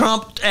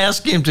Trump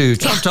asked him to.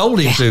 Trump told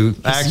him to,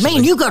 actually.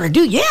 Man, you got to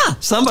do,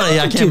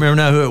 Somebody, I can't remember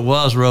now who it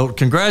was, wrote,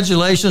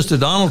 congratulations to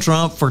Donald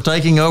Trump for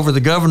taking over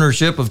the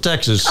governorship of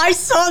Texas. I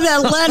saw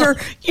that letter.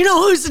 You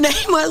know whose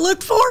name I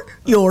looked for?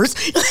 Yours.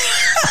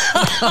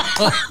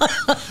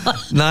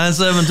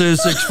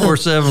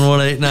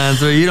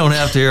 972-647-1893. You don't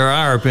have to hear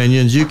our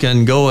opinions. You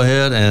can go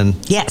ahead and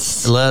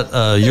let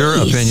your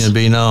opinion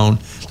be known.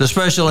 The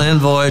special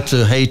envoy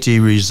to Haiti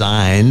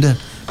resigned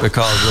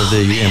because of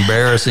the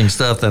embarrassing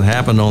stuff that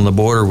happened on the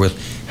border with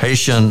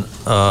Haitian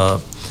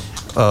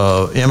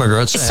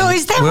immigrants. So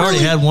is that we already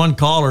had one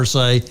caller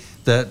say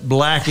that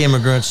black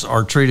immigrants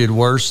are treated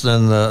worse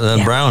than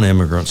brown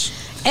immigrants.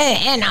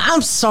 And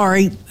I'm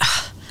sorry.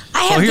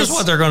 So here's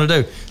what they're going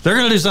to do. They're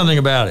going to do something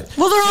about it.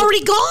 Well, they're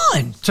already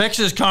gone.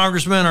 Texas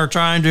congressmen are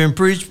trying to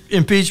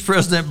impeach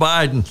President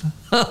Biden.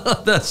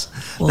 That's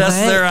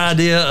their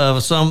idea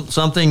of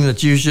something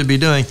that you should be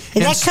doing.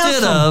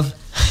 Instead of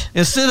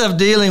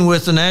dealing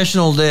with the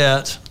national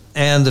debt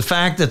and the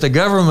fact that the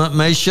government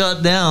may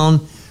shut down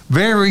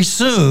very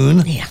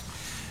soon. Yeah.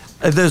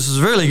 This is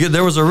really good.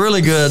 There was a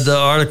really good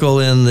article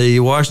in the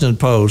Washington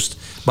Post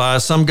by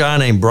some guy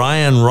named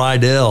Brian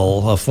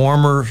Rydell, a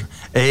former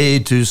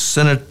aide to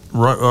Senator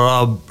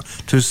Rob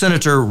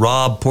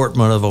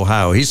Portman of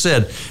Ohio. He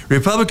said,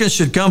 Republicans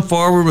should come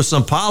forward with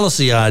some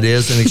policy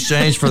ideas in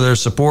exchange for their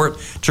support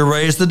to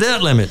raise the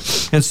debt limit.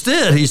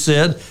 Instead, he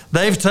said,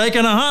 they've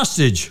taken a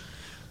hostage,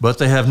 but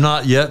they have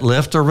not yet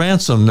left a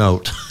ransom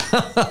note.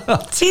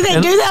 See,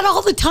 they do that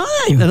all the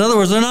time. In other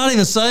words, they're not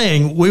even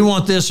saying we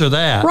want this or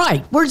that.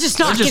 Right. We're just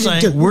not going to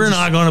do it. We're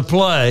not going to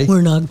play.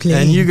 We're not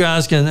playing. And you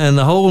guys can, and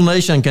the whole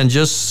nation can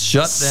just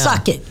shut down.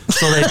 Suck it.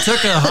 So they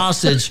took a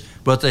hostage,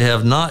 but they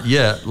have not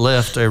yet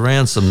left a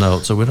ransom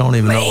note. So we don't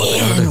even know what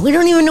they're going to do. We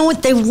don't even know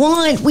what they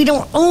want. We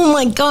don't. Oh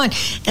my God.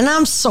 And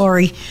I'm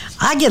sorry.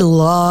 I get a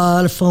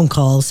lot of phone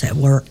calls at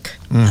work.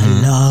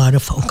 A lot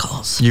of phone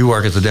calls. You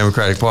work at the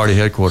Democratic Party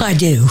headquarters. I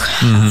do.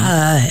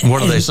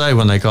 What do they say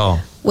when they call?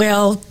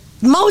 Well,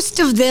 most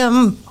of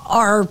them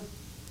are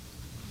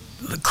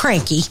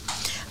cranky.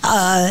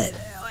 What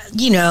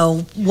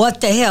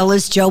the hell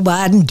is Joe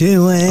Biden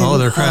doing? Oh,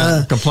 they're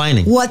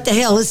complaining. What the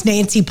hell is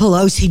Nancy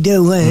Pelosi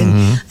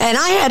doing? And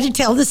I had to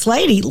tell this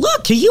lady,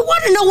 look, you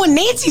want to know what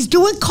Nancy's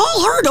doing?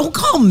 Call her. Don't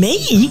call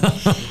me.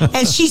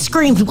 And she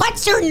screamed,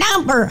 what's her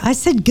number? I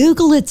said,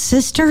 Google it,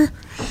 sister.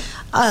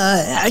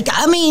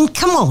 I mean,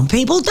 come on,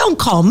 people. Don't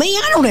call me.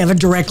 I don't have a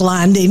direct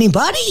line to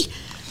anybody.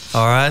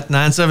 All right,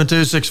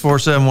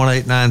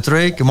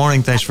 972-647-1893. Good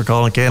morning. Thanks for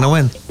calling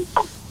KNON.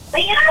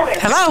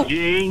 Hello.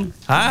 Gene.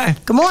 Hi.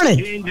 Good morning.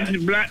 Gene, this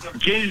is Black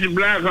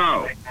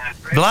Hawk.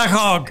 Black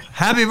Hawk.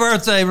 Happy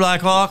birthday, Black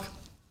Hawk.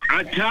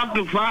 I talked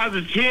to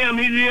Father Tim.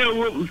 He deal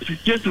with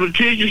Sister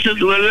Patricia,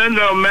 Sister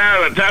Melinda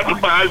O'Malley. I talked to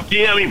Father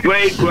Tim. He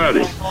played for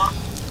me.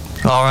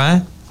 All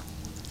right.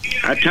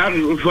 I talked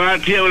to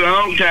Father Tim a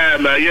long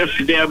time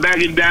yesterday. I'm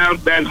back in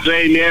the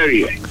same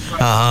area.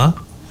 Uh-huh.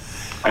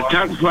 I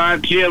talked to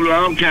Father Tim a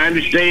long time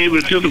to stay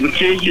with Sister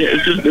Patricia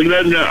and Sister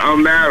Melinda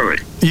O'Malley.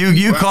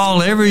 You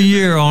call every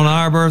year on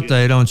our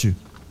birthday, don't you?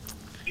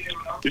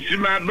 This is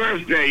my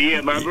birthday,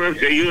 yeah. My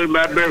birthday. You and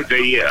my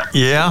birthday, yeah.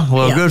 Yeah?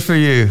 Well, good for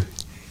you.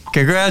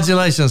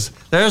 Congratulations.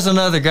 There's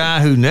another guy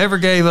who never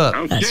gave up.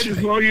 I'm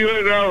 74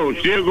 years old,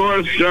 still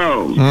going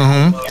strong.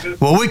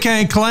 Well, we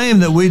can't claim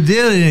that we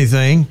did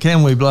anything,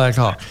 can we, Black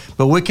Hawk?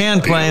 But we can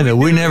claim that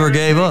we never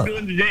gave up.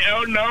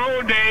 Oh,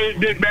 no, they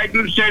did back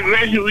to the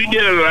segregation. We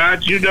did a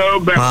lot,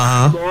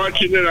 back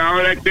marching and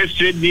all like that,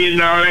 Sydney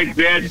and all like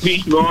that,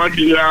 peace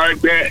marching and all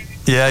like that.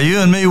 Yeah, you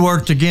and me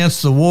worked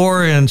against the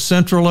war in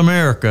Central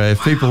America,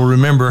 if people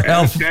remember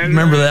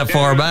that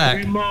far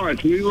back. We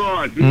marched.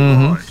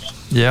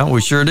 Yeah,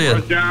 we sure did.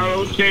 Went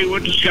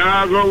to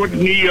Chicago, went to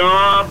New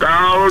York,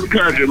 all over the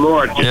country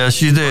marching. Yes,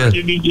 you did.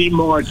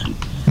 Marching.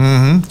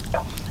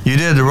 You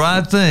did the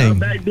right thing. I'm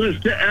back doing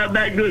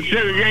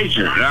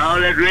segregation, all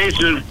that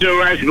racist civil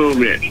rights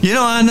movement. You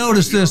know, I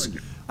noticed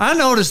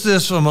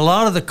this from a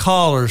lot of the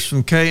callers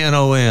from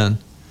KNON.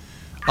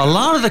 A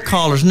lot of the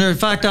callers, in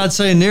fact, I'd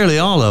say nearly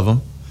all of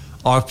them,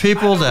 are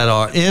people that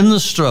are in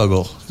the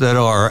struggle, that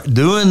are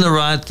doing the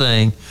right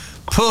thing,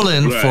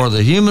 pulling for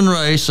the human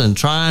race and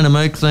trying to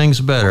make things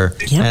better.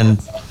 Yep. And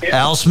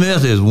Al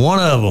Smith is one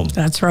of them.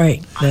 That's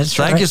right.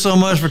 Thank you so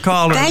much for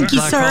calling. Thank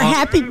you, sir.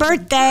 Happy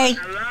birthday. A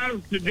lot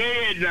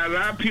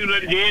of people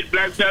are dead.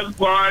 Black Southern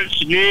Party,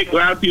 Snick, a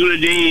lot of people are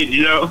dead,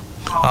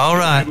 All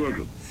right.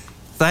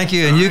 Thank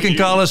you. And you can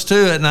call us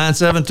too at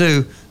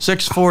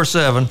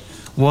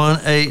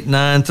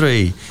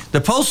 972-647-1893. The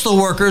postal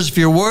workers, if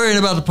you're worried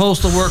about the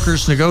postal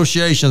workers'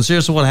 negotiations,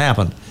 here's what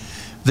happened.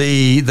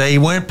 They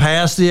went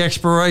past the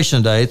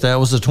expiration date. That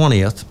was the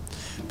 20th.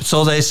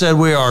 So they said,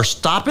 we are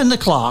stopping the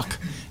clock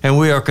and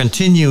we are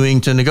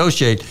continuing to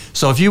negotiate.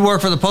 So if you work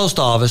for the post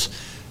office,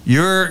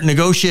 your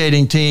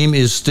negotiating team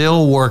is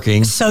still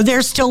working. So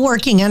they're still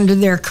working under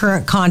their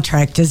current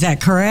contract. Is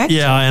that correct?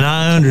 Yeah, and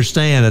I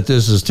understand that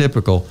this is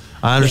typical.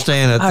 I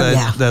understand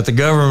that the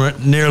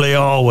government nearly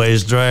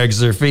always drags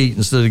their feet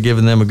instead of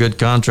giving them a good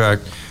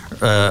contract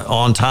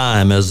on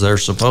time as they're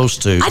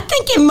supposed to. I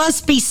think it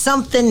must be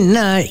something in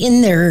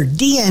their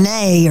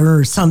DNA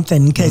or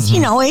something because,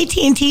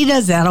 AT&T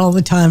does that all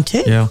the time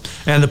too. Yeah,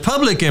 and the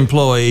public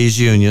employees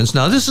unions,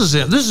 now this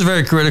is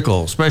very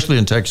critical, especially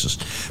in Texas.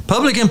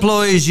 Public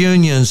employees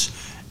unions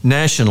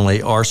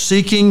nationally are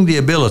seeking the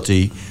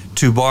ability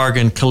to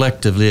bargain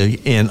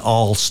collectively in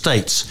all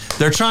states.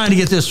 They're trying to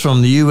get this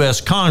from the U.S.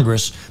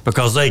 Congress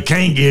because they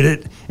can't get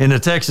it in the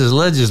Texas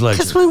legislature.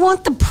 Because we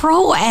want the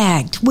PRO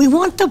Act. We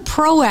want the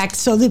PRO Act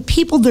so that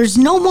there's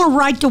no more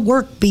right to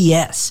work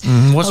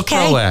BS. What's the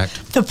PRO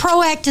Act? The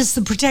PRO Act is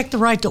to protect the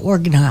right to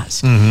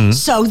organize.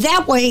 So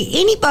that way,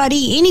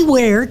 anybody,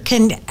 anywhere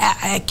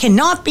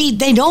cannot be,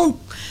 they don't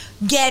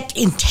get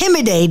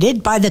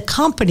intimidated by the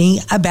company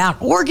about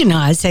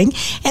organizing,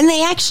 and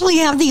they actually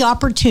have the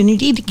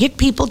opportunity to get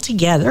people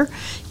together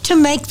to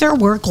make their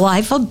work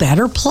life a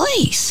better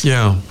place.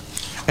 Yeah.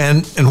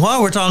 And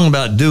while we're talking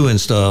about doing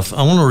stuff,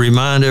 I want to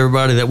remind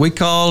everybody that we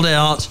called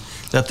out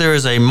that there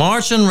is a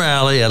march and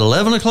rally at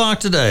 11 o'clock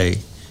today.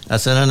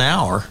 That's in an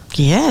hour.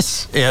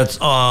 Yes. Let's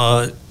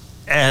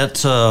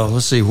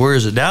see, where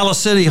is it? Dallas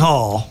City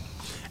Hall.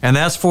 And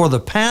that's for the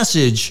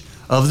passage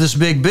of this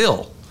big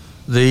bill,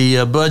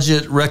 the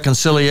budget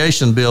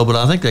reconciliation bill, but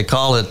I think they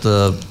call it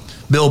the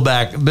Build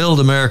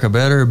America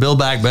Better, Build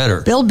Back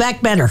Better. Build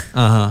Back Better.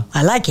 Uh-huh.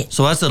 I like it.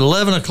 So that's at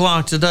 11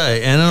 o'clock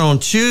today. And then on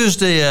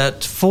Tuesday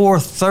at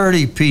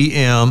 4:30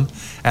 p.m.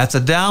 at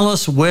the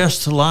Dallas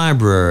West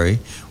Library,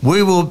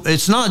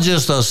 it's not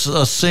just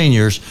us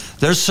seniors.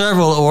 There's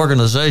several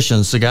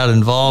organizations that got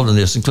involved in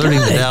this,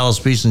 including the Dallas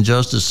Peace and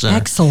Justice Center.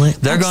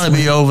 Excellent. They're going to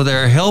be over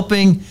there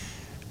helping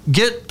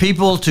get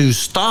people to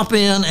stop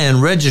in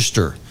and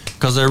register,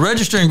 because they're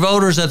registering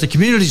voters at the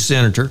community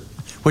center,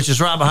 which is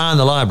right behind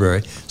the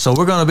library. So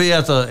we're going to be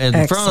in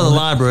front of the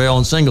library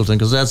on Singleton,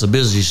 because that's a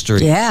busy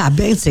street. Yeah,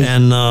 busy.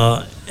 And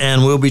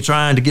we'll be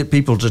trying to get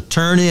people to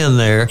turn in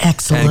there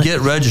and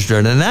get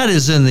registered. And that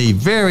is in the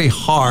very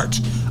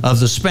heart of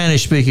the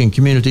Spanish-speaking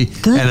community.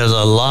 Good. And there's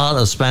a lot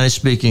of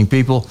Spanish-speaking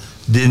people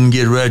didn't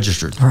get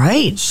registered.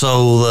 Right.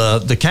 So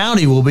the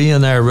county will be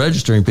in there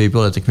registering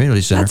people at the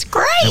community center. That's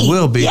great. And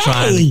we'll be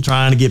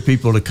trying to get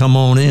people to come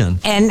on in.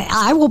 And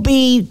I will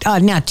be,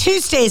 now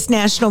Tuesday is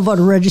National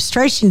Voter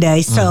Registration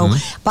Day, so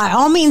by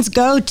all means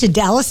go to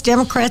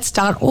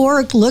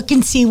DallasDemocrats.org, look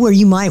and see where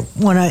you might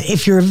want to,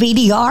 if you're a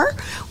VDR,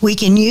 we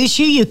can use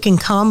you. You can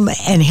come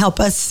and help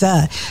us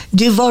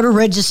do voter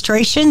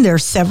registration. There are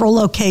several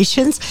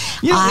locations.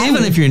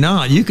 Even if you're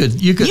not, you can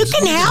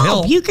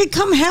help. You could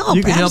come help.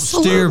 You can help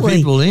steer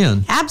people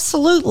in.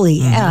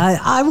 Absolutely.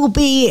 I will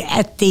be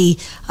at the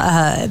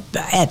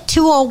at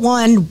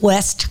 201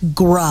 West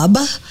Grub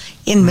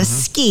in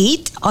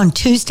Mesquite on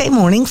Tuesday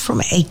morning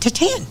from 8 to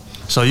 10.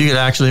 So you could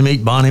actually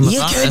meet Bonnie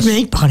Mathias. You could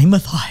meet Bonnie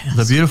Mathias.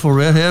 The beautiful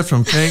redhead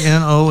from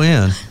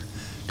KNON.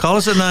 Call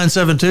us at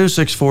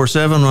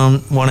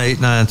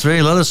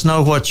 972-647-1893. Let us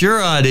know what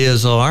your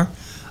ideas are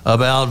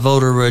about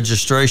voter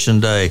registration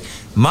day.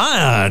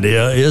 My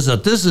idea is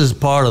that this is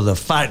part of the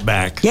fight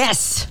back.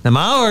 Yes. Now,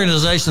 my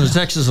organization, the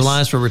Texas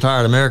Alliance for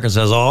Retired Americans,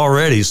 has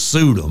already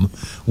sued them.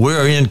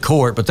 We're in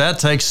court, but that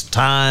takes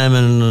time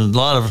and a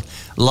lot of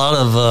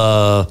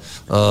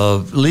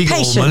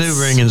legal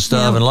maneuvering and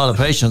stuff, and a lot of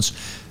patience.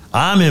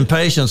 I'm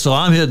impatient, so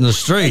I'm hitting the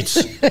streets,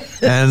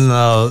 and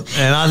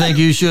I think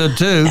you should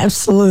too.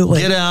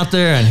 Absolutely. Get out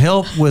there and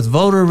help with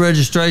voter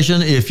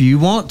registration if you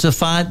want to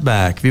fight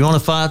back, if you want to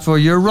fight for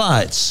your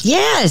rights.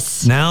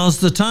 Yes. Now's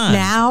the time.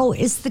 Now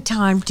is the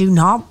time. Do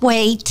not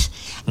wait.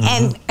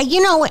 And,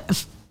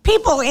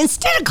 people,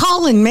 instead of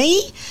calling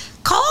me,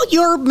 call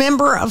your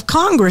member of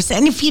Congress.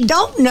 And if you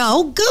don't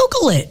know,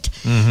 Google it.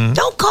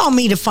 Don't call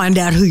me to find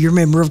out who your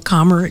member of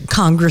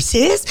Congress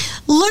is.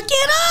 Look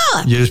it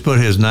up. You just put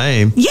his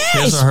name,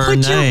 his or her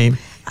name,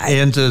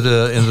 into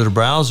the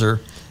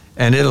browser,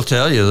 and it'll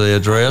tell you the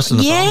address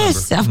and the phone number.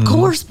 Yes, of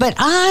course, but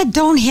I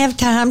don't have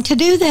time to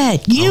do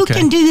that. You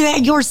can do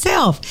that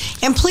yourself.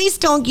 And please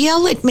don't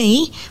yell at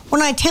me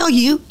when I tell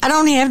you I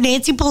don't have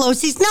Nancy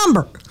Pelosi's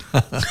number.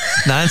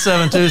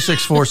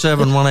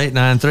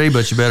 972-647-1893,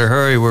 but you better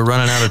hurry. We're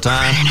running out of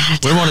time.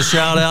 We want to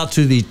shout out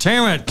to the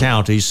Tarrant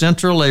County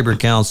Central Labor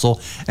Council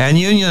and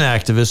union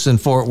activists in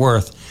Fort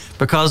Worth,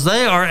 because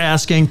they are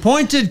asking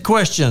pointed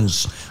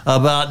questions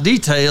about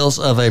details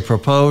of a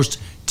proposed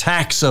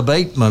tax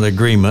abatement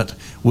agreement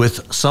with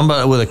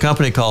a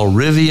company called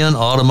Rivian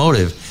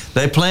Automotive.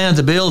 They plan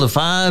to build a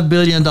 $5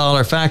 billion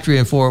factory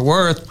in Fort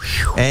Worth,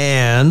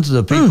 and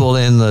the people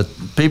in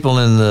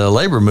the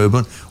labor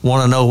movement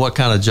want to know what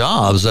kind of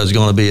jobs that's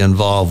going to be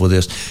involved with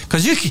this.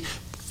 Because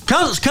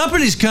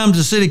companies come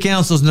to city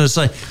councils and they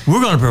say, we're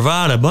going to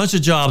provide a bunch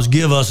of jobs,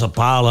 give us a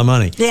pile of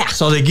money. Yeah.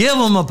 So they give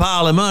them a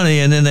pile of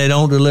money, and then they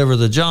don't deliver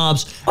the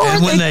jobs. Or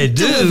and when they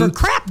do, deliver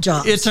crap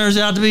jobs. It turns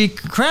out to be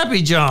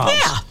crappy jobs.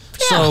 Yeah.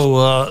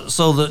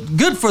 So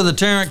good for the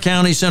Tarrant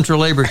County Central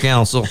Labor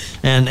Council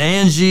and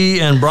Angie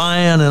and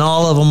Brian and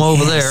all of them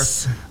over there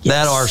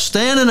that are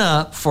standing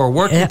up for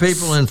working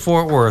people in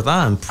Fort Worth.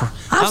 I'm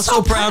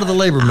so proud of the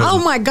labor movement. Oh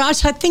my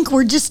gosh, I think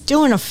we're just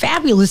doing a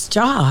fabulous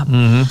job.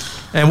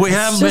 And we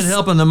haven't been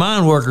helping the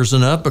mine workers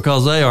enough,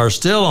 because they are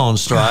still on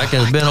strike,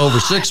 and it's been over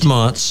 6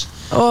 months.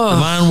 The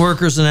mine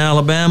workers in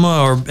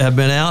Alabama have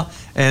been out,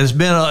 and it's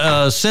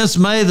been since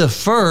May the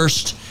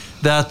 1st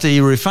that the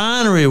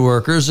refinery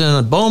workers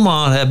in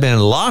Beaumont have been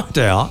locked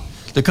out.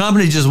 the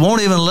company just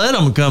won't even let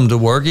them come to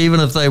work, even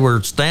if they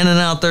were standing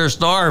out there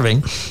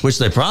starving, which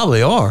they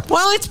probably are.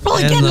 Well, it's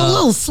probably getting a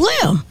little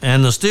slim.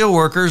 And the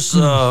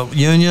Steelworkers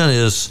Union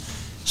is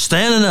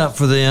standing up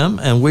for them,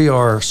 and we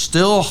are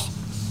still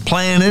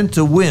planning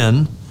to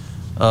win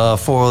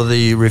for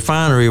the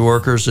refinery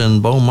workers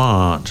in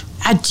Beaumont.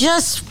 I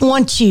just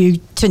want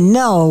you to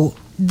know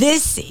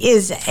this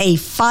is a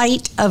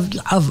fight of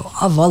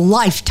a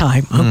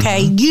lifetime,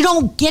 okay? Mm-hmm. You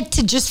don't get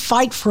to just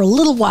fight for a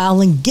little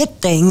while and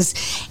get things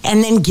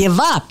and then give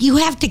up. You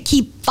have to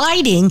keep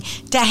fighting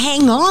to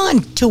hang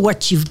on to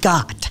what you've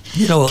got.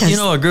 You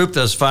know, a group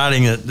that's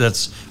fighting it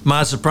that's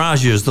might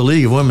surprise you is the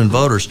League of Women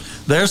Voters.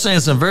 They're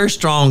saying some very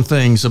strong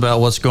things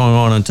about what's going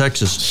on in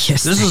Texas.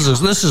 Yes,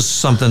 this is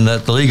something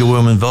that the League of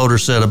Women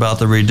Voters said about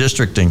the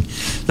redistricting.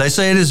 They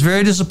say it is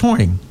very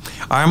disappointing.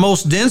 Our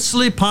most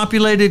densely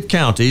populated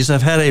counties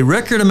have had a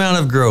record amount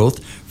of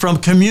growth from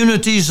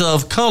communities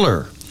of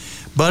color.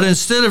 But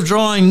instead of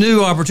drawing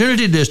new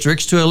opportunity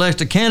districts to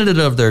elect a candidate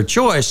of their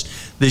choice,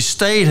 the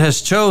state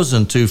has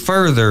chosen to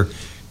further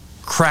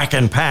crack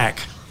and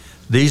pack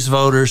these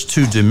voters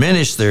to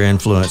diminish their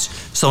influence.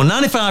 So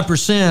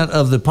 95%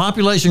 of the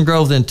population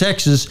growth in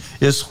Texas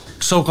is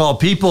so-called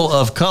people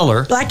of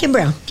color. Black and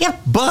brown,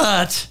 yep.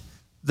 But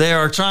they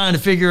are trying to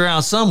figure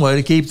out some way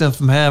to keep them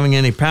from having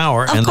any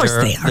power. Of course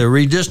they are. Their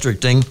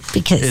redistricting,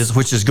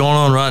 which is going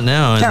on right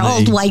now. They're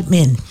old white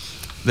men.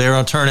 They're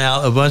going to turn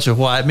out a bunch of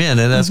white men,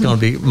 and that's going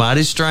to be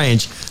mighty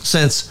strange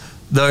since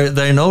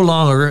they no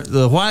longer,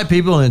 the white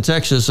people in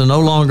Texas are no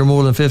longer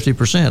more than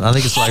 50%. I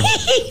think it's like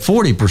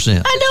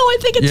 40%. I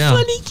think it's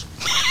funny.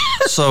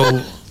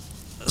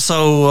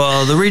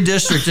 So the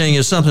redistricting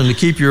is something to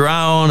keep your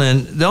eye on,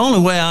 and the only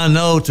way I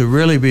know to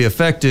really be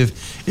effective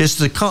is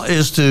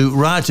to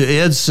write to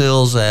Ed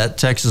Sills at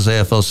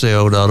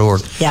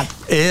texasaflcio.org. Yep.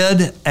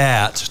 Ed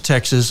at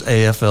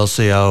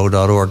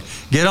texasaflcio.org.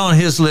 Get on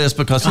his list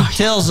because he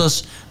tells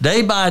us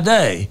day by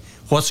day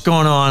what's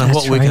going on and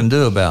what we can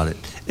do about it.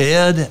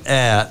 Ed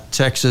at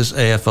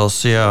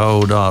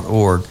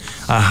texasaflcio.org.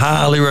 I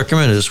highly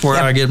recommend it. It's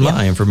where I get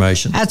my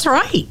information. That's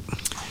right.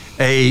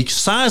 A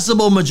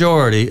sizable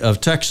majority of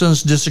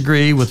Texans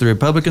disagree with the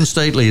Republican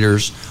state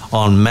leaders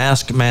on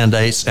mask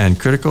mandates and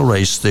critical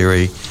race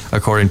theory,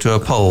 according to a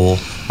poll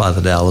by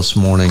the Dallas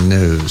Morning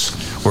News.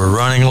 We're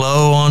running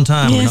low on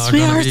time. Yes,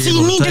 we are. So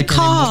you need to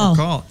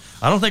call.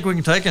 I don't think we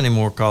can take any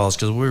more calls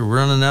because we're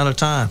running out of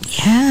time.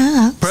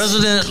 Yeah.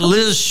 President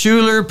Liz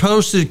Shuler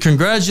posted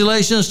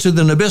congratulations to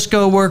the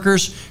Nabisco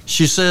workers.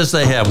 She says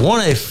they have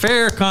won a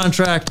fair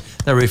contract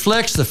that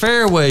reflects the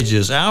fair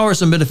wages,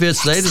 hours, and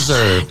benefits they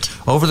deserve.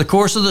 Over the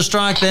course of the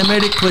strike, they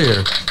made it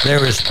clear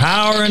there is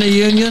power in a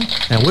union,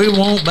 and we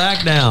won't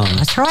back down.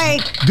 That's right.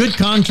 Good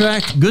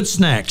contract, good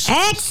snacks.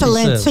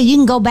 Excellent. So you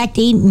can go back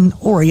to eating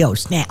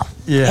Oreos now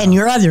and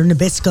your other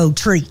Nabisco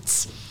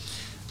treats.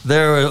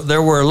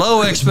 There were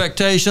low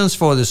expectations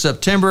for the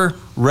September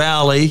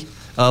rally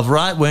of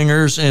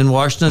right-wingers in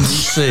Washington,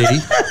 D.C.,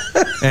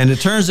 and it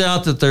turns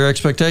out that their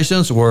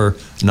expectations were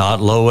not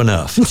low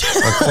enough,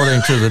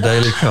 according to the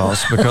Daily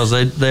Kos, because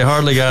they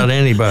hardly got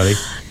anybody.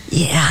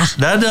 Yeah.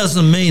 That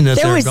doesn't mean that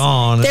they're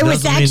gone. It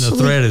doesn't mean the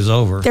threat is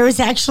over. There was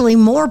actually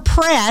more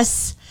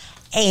press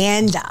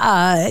and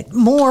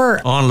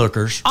more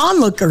onlookers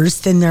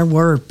than there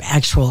were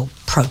actual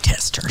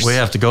protesters. We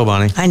have to go,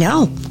 Bonnie. I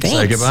know. Thanks.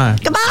 Say goodbye.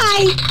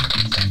 Goodbye.